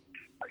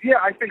 Yeah,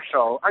 I think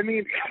so. I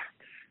mean,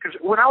 because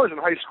when I was in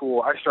high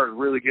school, I started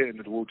really getting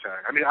into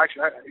Wu-Tang. I mean,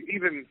 actually,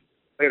 even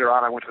later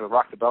on, I went to the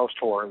Rock the Bells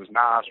tour. It was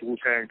Nas,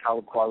 Wu-Tang,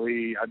 Talib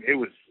Kweli. I mean, it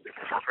was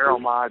Pharoah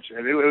Monch,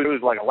 and it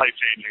was like a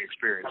life-changing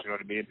experience, you know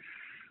what I mean?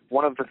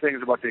 One of the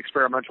things about the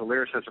experimental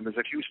lyricism is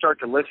if you start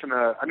to listen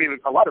to, I mean,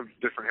 a lot of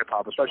different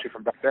hip-hop, especially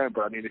from back then,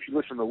 but I mean, if you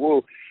listen to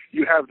Wu,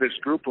 you have this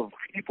group of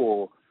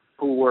people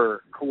who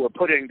were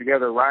putting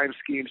together rhyme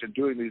schemes and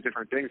doing these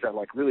different things that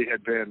like really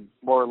had been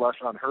more or less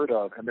unheard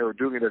of, and they were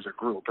doing it as a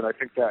group. And I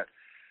think that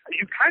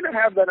you kind of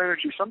have that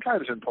energy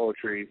sometimes in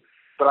poetry,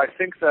 but I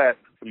think that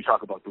when you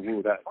talk about the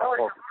Wu,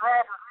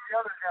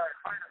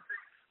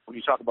 when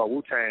you talk about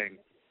Wu-Tang,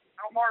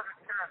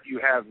 you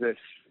have this,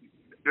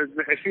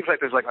 it seems like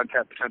there's like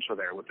untapped potential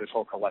there with this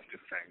whole collective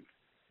thing.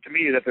 To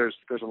me, that there's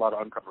a lot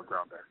of uncovered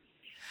ground there.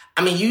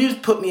 I mean, you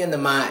just put me in the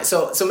mind.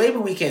 So maybe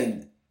we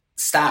can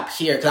stop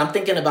here because I'm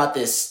thinking about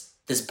this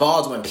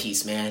Baldwin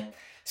piece, man.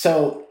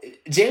 So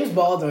James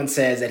Baldwin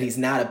says that he's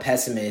not a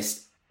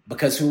pessimist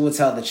because who will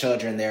tell the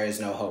children there is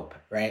no hope,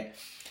 right?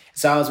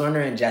 So I was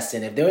wondering,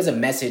 Justin, if there was a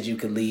message you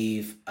could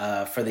leave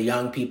for the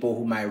young people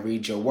who might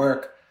read your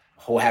work,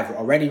 who have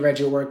already read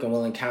your work and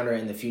will encounter it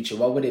in the future,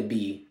 what would it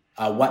be?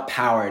 What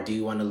power do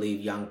you want to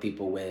leave young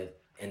people with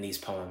in these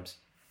poems?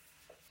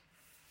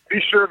 Be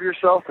sure of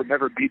yourself, but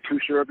never be too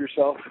sure of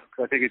yourself.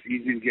 I think it's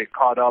easy to get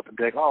caught up and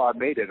think, oh, I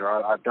made it, or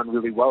I've done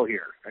really well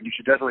here. And you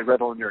should definitely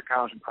revel in your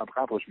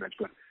accomplishments,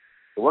 but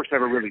the work's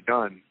never really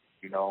done,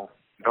 you know.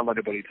 Don't let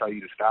anybody tell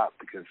you to stop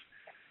because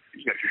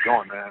you just got to keep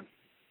going, man.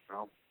 You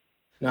know?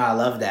 No, I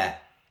love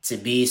that. To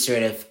be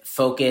sort of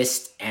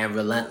focused and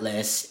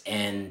relentless,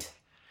 and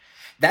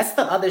that's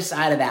the other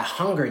side of that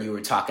hunger you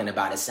were talking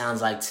about, it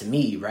sounds like to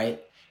me, right?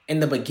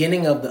 In the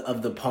beginning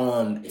of the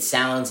poem, it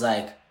sounds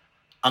like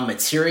a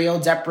material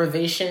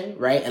deprivation,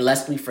 right?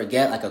 Unless we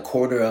forget, like a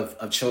quarter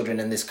of children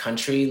in this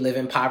country live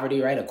in poverty,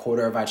 right? A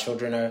quarter of our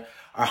children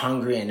are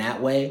hungry in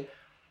that way.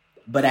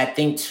 But I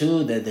think,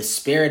 too, the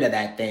spirit of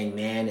that thing,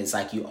 man, is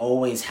like you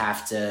always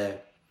have to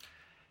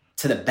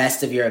the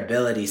best of your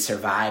ability,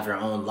 survive your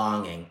own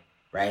longing,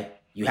 right?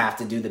 You have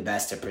to do the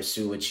best to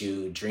pursue what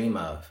you dream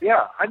of.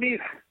 Yeah, I mean,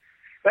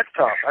 that's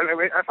tough. I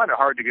mean, I find it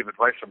hard to give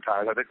advice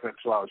sometimes. I think that's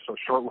why I was so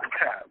short with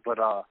that. But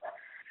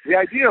the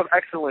idea of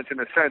excellence, in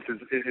a sense,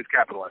 is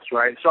capitalist,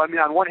 right? So, I mean,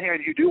 on one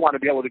hand, you do want to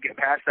be able to get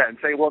past that and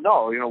say, well,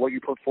 no, you know, what you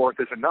put forth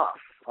is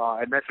enough.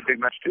 And that's a big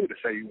message, too, to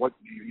say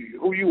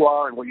who you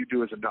are and what you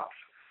do is enough.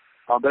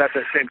 But at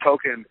the same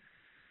token,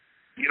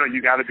 you know,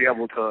 you got to be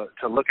able to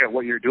look at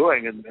what you're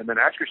doing and then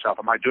ask yourself,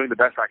 am I doing the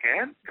best I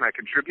can? Can I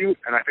contribute?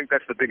 And I think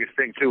that's the biggest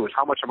thing, too, is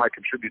how much am I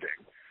contributing?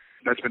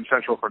 That's been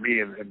central for me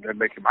in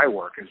making my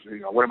work is, you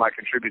know, what am I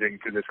contributing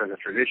to this as a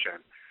tradition?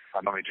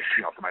 Not only just,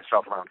 you know, for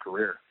myself and my own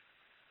career.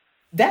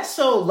 That's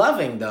so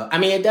loving, though. I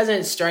mean, it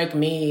doesn't strike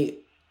me,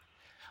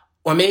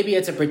 or maybe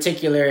it's a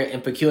particular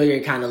and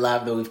peculiar kind of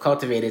love that we've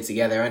cultivated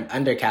together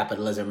under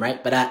capitalism,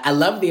 right? But I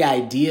love the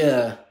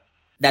idea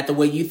that the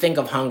way you think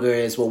of hunger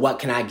is, well, what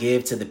can I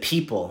give to the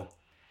people?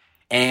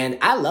 And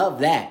I love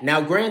that. Now,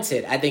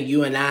 granted, I think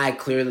you and I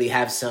clearly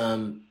have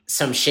some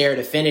shared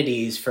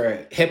affinities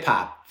for hip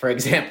hop, for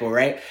example,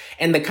 right?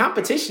 And the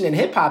competition in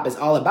hip hop is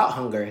all about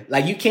hunger.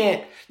 Like you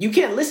can't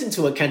listen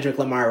to a Kendrick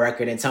Lamar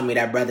record and tell me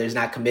that brother's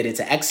not committed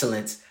to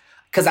excellence.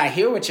 Because I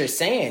hear what you're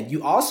saying.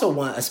 You also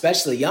want,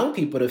 especially young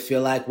people, to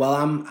feel like, well,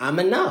 I'm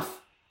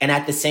enough. And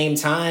at the same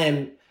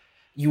time,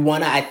 you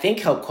want to, I think,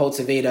 help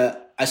cultivate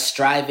a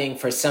striving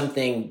for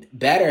something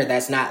better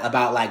that's not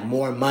about like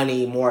more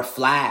money, more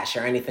flash or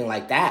anything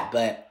like that.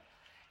 But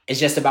it's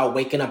just about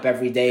waking up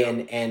every day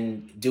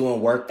and doing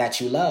work that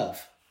you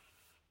love.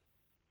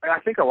 And I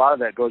think a lot of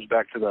that goes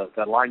back to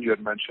that line you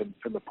had mentioned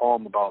in the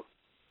poem about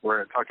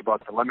where it talked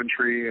about the lemon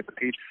tree and the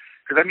peach.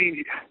 Because, I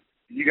mean,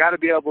 you got to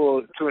be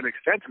able, to an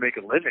extent, to make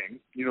a living.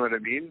 You know what I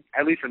mean?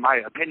 At least in my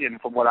opinion,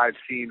 from what I've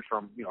seen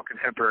from, you know,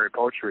 contemporary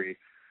poetry,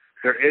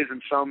 there is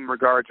in some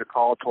regards a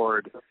call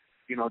toward,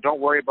 don't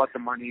worry about the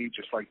money.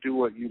 Just like do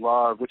what you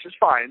love, which is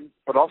fine.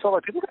 But also,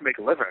 like, people can make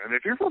a living. And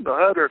if you're from the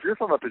hood, or if you're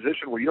from a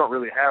position where you don't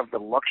really have the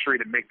luxury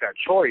to make that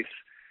choice,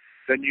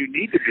 then you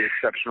need to be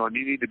exceptional and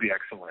you need to be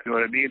excellent. You know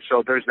what I mean?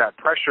 So there's that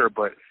pressure,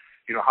 but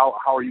how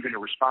are you going to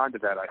respond to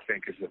that, I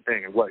think, is the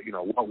thing. And what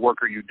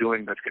work are you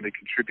doing that's going to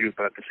contribute,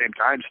 but at the same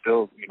time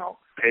still,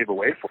 pave a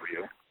way for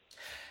you?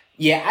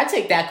 Yeah, I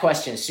take that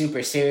question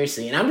super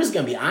seriously. And I'm just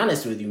going to be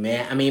honest with you,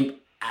 man. I mean,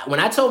 when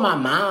I told my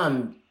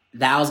mom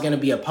that I was going to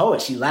be a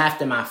poet, she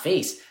laughed in my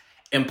face.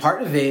 And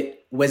part of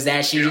it was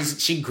that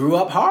she grew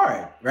up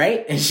hard,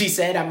 right? And she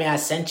said, I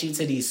sent you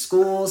to these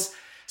schools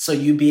so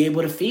you'd be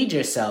able to feed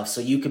yourself, so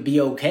you could be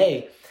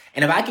okay.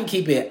 And if I could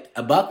keep it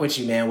a buck with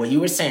you, man, what you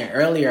were saying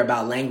earlier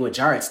about language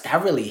arts,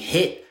 that really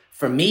hit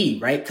for me,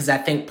 right? Because I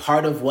think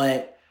part of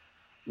what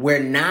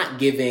we're not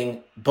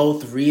giving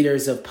both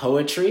readers of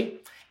poetry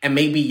and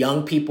maybe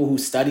young people who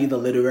study the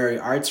literary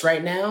arts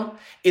right now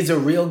is a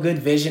real good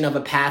vision of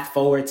a path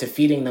forward to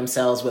feeding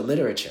themselves with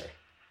literature.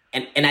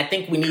 And I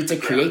think we need to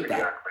create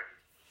that.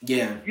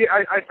 Yeah. Yeah,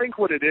 I think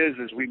what it is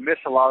we miss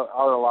out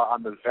a lot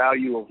on the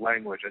value of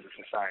language as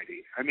a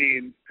society. I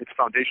mean, it's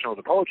foundational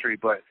to poetry,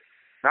 but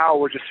now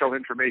we're just so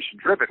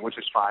information-driven, which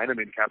is fine. I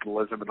mean,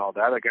 capitalism and all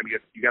that. Again,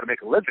 you got to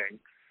make a living.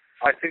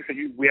 I think that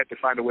we have to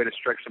find a way to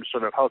strike some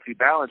sort of healthy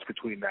balance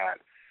between that,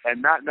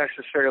 and not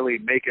necessarily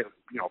make it,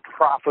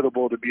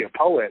 profitable to be a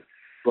poet,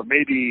 but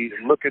maybe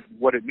look at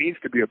what it means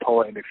to be a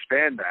poet and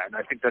expand that. And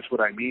I think that's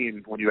what I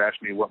mean when you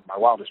ask me what my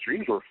wildest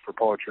dreams were for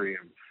poetry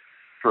and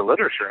for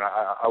literature. And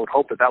I would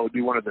hope that would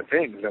be one of the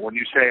things, that when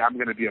you say I'm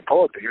going to be a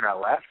poet, that you're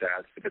not laughed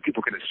at, that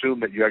people can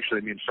assume that you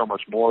actually mean so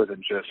much more than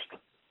just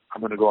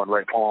I'm going to go and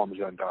write poems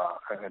and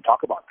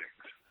talk about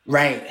things.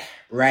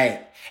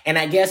 Right. And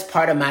I guess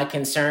part of my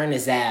concern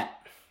is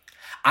that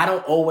I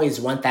don't always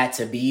want that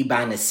to be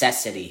by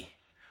necessity.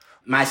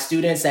 My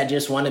students that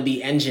just want to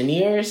be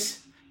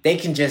engineers, they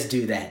can just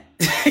do that.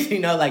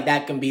 Like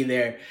that can be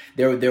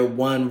their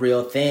one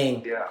real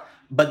thing. Yeah.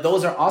 But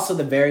those are also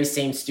the very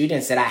same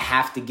students that I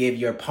have to give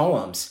your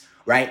poems,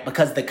 right?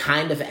 Because the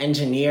kind of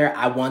engineer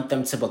I want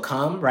them to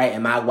become, right,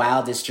 in my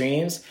wildest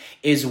dreams,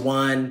 is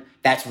one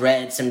that's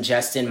read some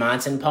Justin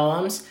Monson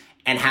poems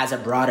and has a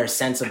broader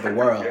sense of the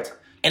world.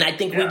 And I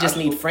think we just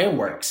need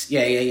frameworks.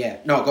 Yeah.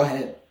 No, go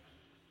ahead.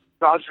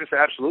 No, I was just going to say,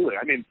 absolutely.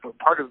 I mean,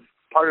 part of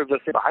the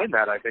thing behind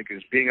that, I think,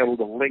 is being able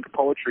to link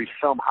poetry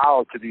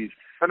somehow to these,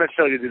 not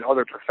necessarily these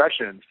other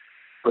professions,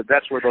 but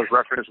that's where those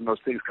references and those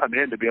things come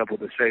in, to be able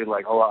to say,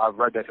 like, oh, I've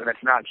read this. And they're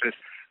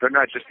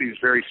not just these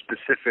very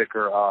specific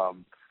or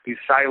these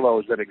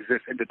silos that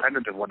exist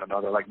independent of one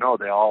another. Like, no,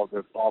 they're all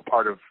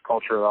part of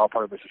culture, they're all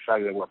part of the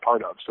society that we're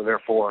part of. So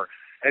therefore,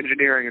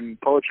 engineering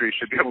and poetry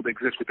should be able to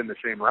exist within the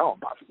same realm,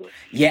 possibly.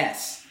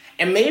 Yes.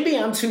 And maybe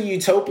I'm too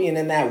utopian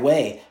in that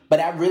way, but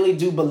I really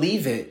do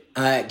believe it,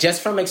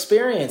 just from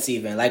experience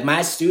even. Like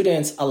my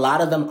students, a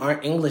lot of them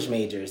aren't English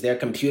majors. They're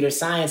computer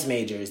science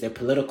majors. They're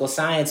political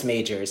science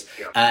majors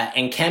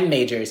and chem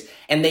majors.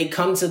 And they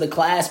come to the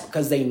class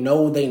because they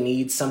know they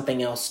need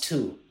something else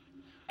too.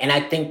 And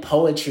I think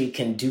poetry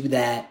can do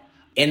that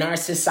in our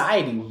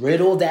society,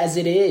 riddled as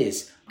it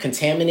is,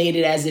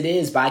 contaminated as it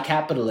is by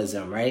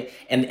capitalism, right?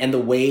 And the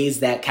ways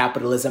that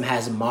capitalism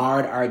has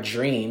marred our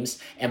dreams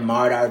and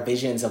marred our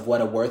visions of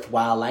what a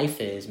worthwhile life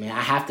is, man.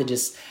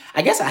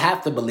 I guess I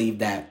have to believe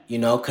that,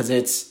 because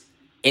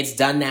it's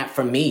done that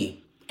for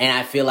me. And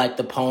I feel like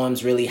the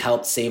poems really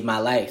helped save my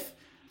life.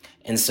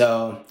 And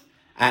so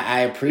I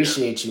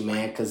appreciate you,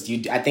 man, because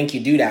I think you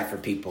do that for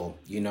people,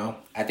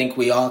 I think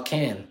we all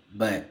can,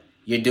 but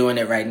you're doing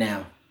it right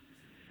now.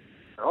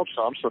 I hope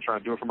so. I'm still trying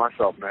to do it for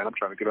myself, man. I'm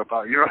trying to get up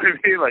out. You know what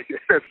I mean? Like,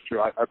 that's true.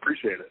 I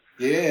appreciate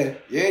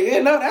it. Yeah.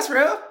 No, that's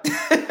real.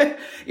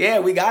 Yeah,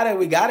 we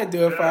gotta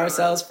do it for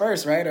ourselves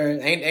first, right? Or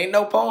ain't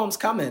no poems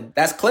coming.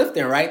 That's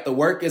Clifton, right? The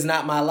work is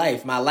not my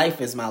life. My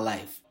life is my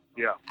life.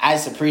 Yeah. I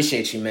just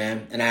appreciate you,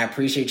 man. And I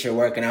appreciate your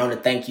work. And I want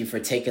to thank you for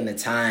taking the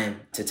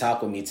time to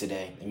talk with me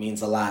today. It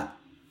means a lot.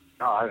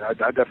 No, I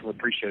definitely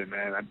appreciate it,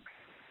 man.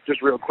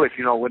 Just real quick,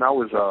 when I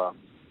was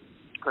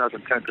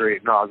in 10th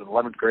grade, I was in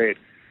 11th grade,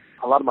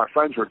 a lot of my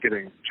friends were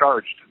getting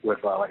charged with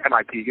like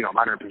MIP,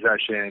 minor in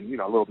possession,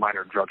 a little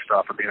minor drug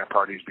stuff, or being at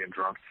parties, being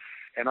drunk.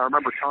 And I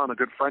remember telling a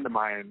good friend of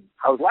mine,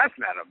 I was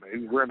laughing at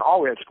him. We were in the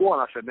hallway at school,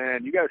 and I said,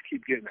 man, you guys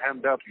keep getting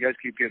hemmed up. You guys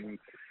keep getting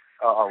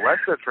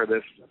arrested for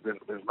this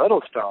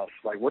little stuff.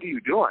 Like, what are you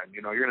doing?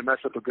 You're going to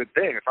mess up a good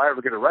thing. If I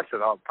ever get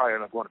arrested, I'll probably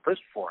end up going to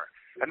prison for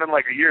it. And then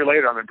like a year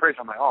later, I'm in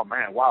prison. I'm like, oh,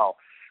 man, wow.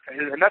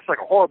 And that's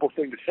like a horrible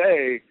thing to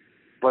say,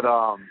 but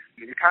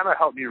it kind of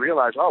helped me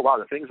realize, oh,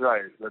 wow,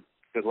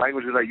 the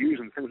language that I use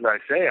and the things that I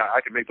say,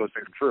 I can make those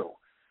things true.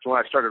 So when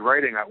I started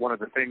writing, one of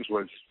the things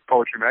was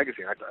Poetry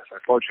Magazine.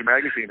 Poetry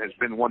Magazine has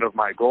been one of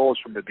my goals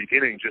from the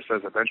beginning, just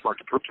as a benchmark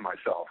to prove to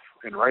myself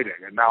in writing.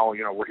 And now,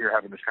 we're here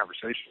having this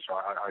conversation. So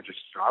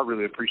I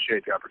really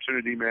appreciate the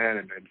opportunity, man,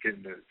 and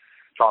getting to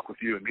talk with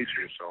you and meet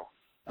you. So.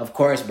 Of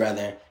course,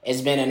 brother.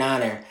 It's been an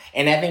honor.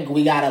 And I think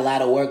we got a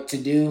lot of work to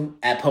do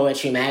at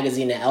Poetry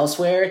Magazine and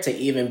elsewhere to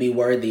even be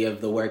worthy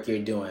of the work you're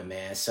doing,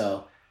 man.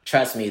 So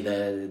Trust me,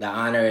 the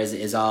honor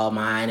is all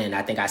mine, and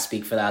I think I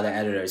speak for the other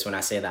editors when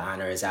I say the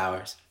honor is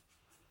ours.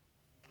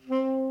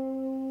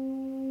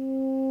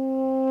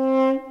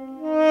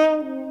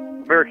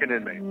 American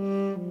inmate.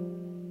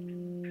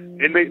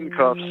 Inmate in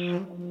cuffs,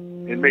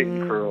 inmate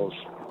in curls,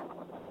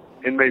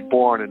 inmate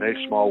born in a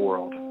small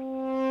world.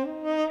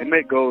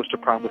 Inmate goes to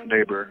prom with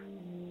neighbor,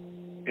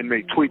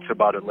 inmate tweets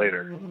about it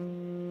later.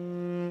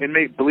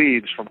 Inmate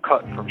bleeds from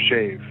cut from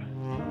shave,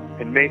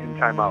 inmate in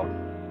timeout,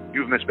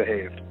 you've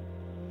misbehaved.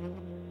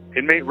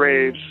 Inmate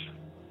raves,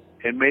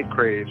 inmate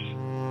craves,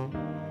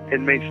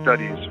 inmate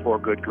studies for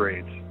good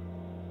grades.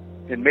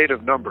 Inmate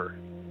of number,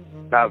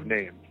 not of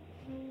name.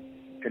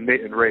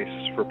 Inmate in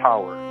race for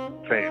power,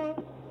 fame.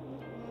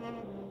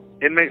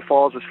 Inmate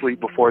falls asleep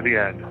before the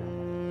end.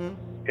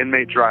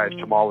 Inmate drives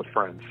to mall with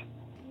friends.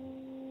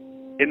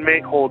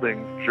 Inmate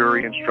holding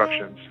jury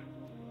instructions.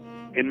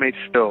 Inmate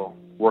still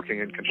working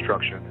in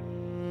construction.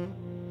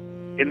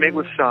 Inmate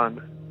with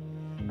son.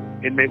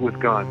 Inmate with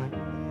gun.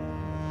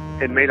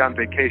 Inmate on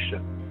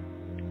vacation.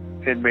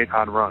 Inmate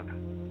on run.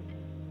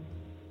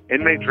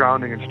 Inmate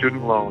drowning in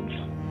student loans.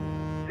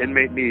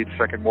 Inmate needs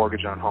second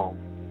mortgage on home.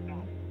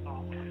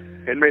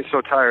 Inmate so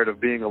tired of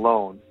being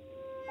alone.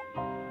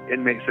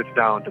 Inmate sits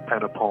down to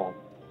pen a poem.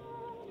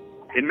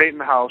 Inmate in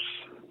house.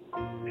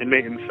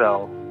 Inmate in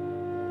cell.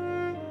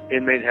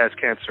 Inmate has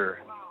cancer.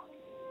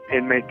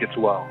 Inmate gets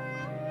well.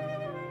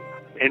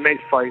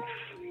 Inmate fights.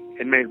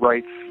 Inmate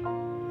writes.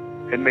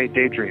 Inmate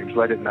daydreams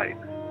late at night.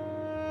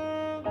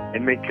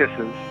 Inmate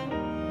kisses.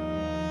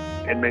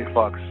 Inmate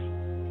fucks.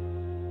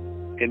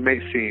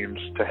 Inmate seems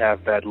to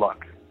have bad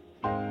luck.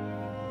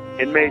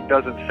 Inmate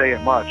doesn't say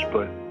it much,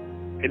 but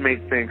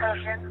inmate thinks,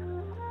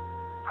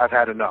 I've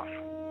had enough.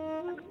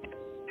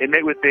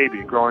 Inmate with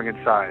baby growing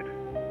inside.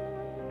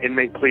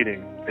 Inmate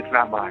pleading, it's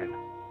not mine.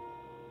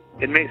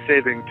 Inmate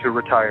saving to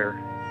retire.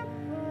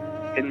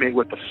 Inmate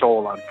with the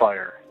soul on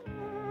fire.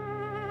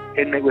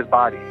 Inmate with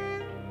body,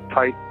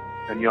 tight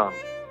and young.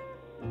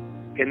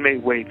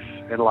 Inmate waits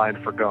in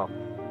line for gum.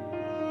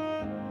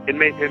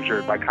 Inmate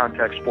injured by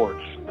contact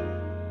sports.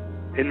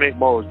 Inmate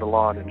mows the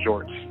lawn in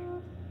jorts.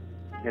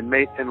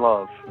 Inmate in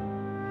love.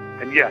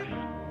 And yes,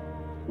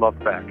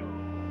 loved back.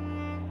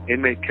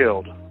 Inmate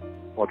killed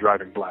while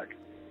driving black.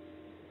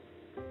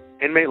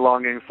 Inmate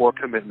longing for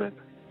commitment.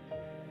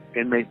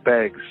 Inmate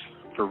begs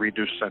for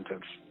reduced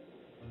sentence.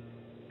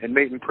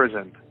 Inmate in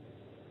prison.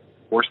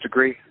 Worst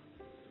degree.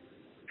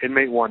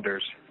 Inmate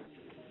wonders,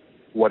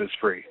 what is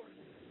free?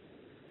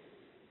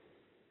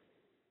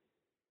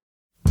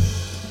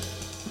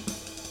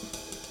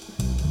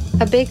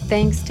 A big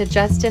thanks to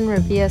Justin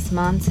Rovillos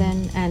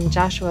Monson and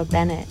Joshua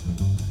Bennett.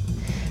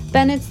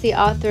 Bennett's the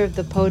author of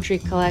the poetry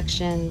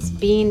collections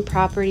Being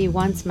Property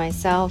Once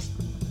Myself,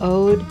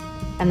 Ode,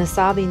 and The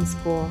Sobbing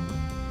School.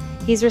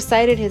 He's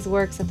recited his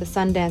works at the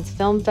Sundance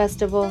Film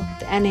Festival,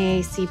 the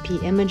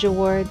NAACP Image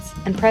Awards,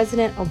 and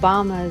President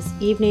Obama's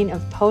Evening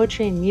of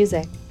Poetry and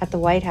Music at the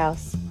White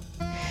House.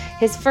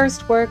 His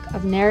first work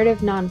of narrative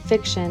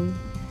nonfiction,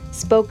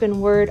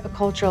 Spoken Word: A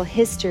Cultural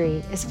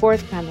History, is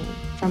forthcoming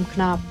from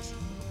Knopf.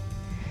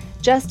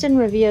 Justin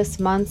Rovillos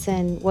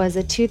Monson was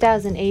a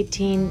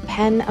 2018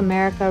 PEN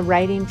America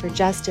Writing for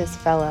Justice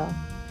Fellow.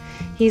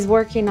 He's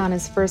working on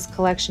his first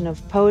collection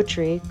of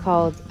poetry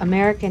called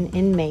American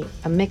Inmate,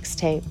 a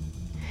mixtape.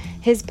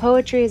 His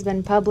poetry has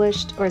been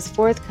published or is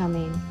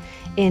forthcoming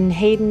in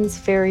Hayden's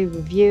Fairy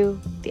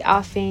Review, The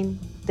Offing,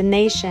 The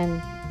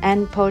Nation,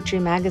 and Poetry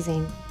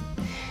Magazine.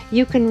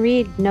 You can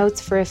read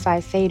Notes for If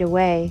I Fade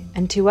Away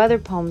and 2 other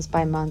poems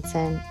by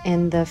Monson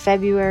in the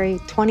February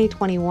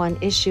 2021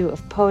 issue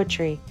of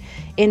Poetry,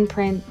 in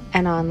print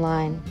and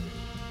online.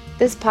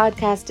 This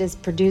podcast is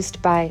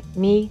produced by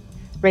me,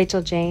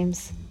 Rachel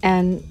James,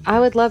 and I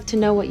would love to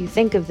know what you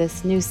think of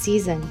this new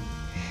season.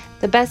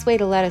 The best way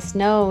to let us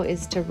know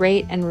is to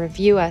rate and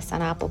review us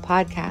on Apple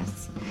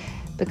Podcasts,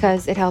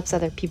 because it helps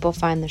other people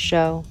find the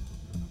show.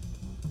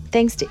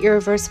 Thanks to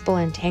Irreversible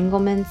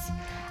Entanglements,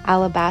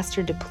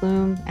 Alabaster de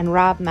Plume, and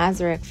Rob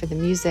Mazurek for the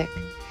music.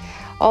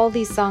 All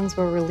these songs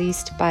were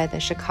released by the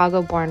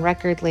Chicago-born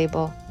record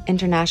label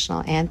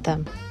International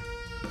Anthem.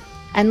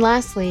 And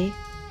lastly,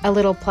 a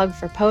little plug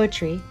for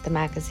Poetry, the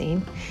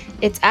magazine.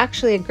 It's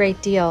actually a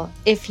great deal.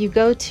 If you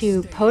go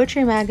to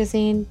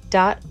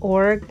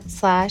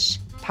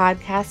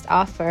poetrymagazine.org/podcast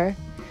offer,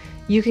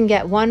 you can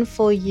get 1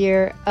 full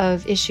year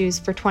of issues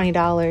for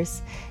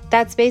 $20.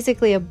 That's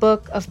basically a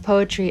book of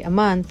poetry a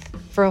month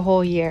for a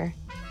whole year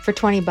for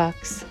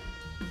 $20.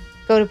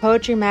 Go to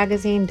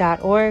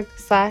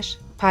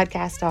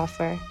poetrymagazine.org/podcast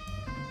offer.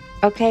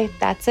 Okay,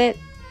 that's it.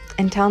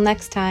 Until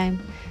next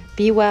time,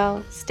 be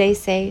well, stay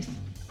safe,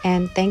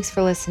 and thanks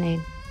for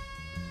listening.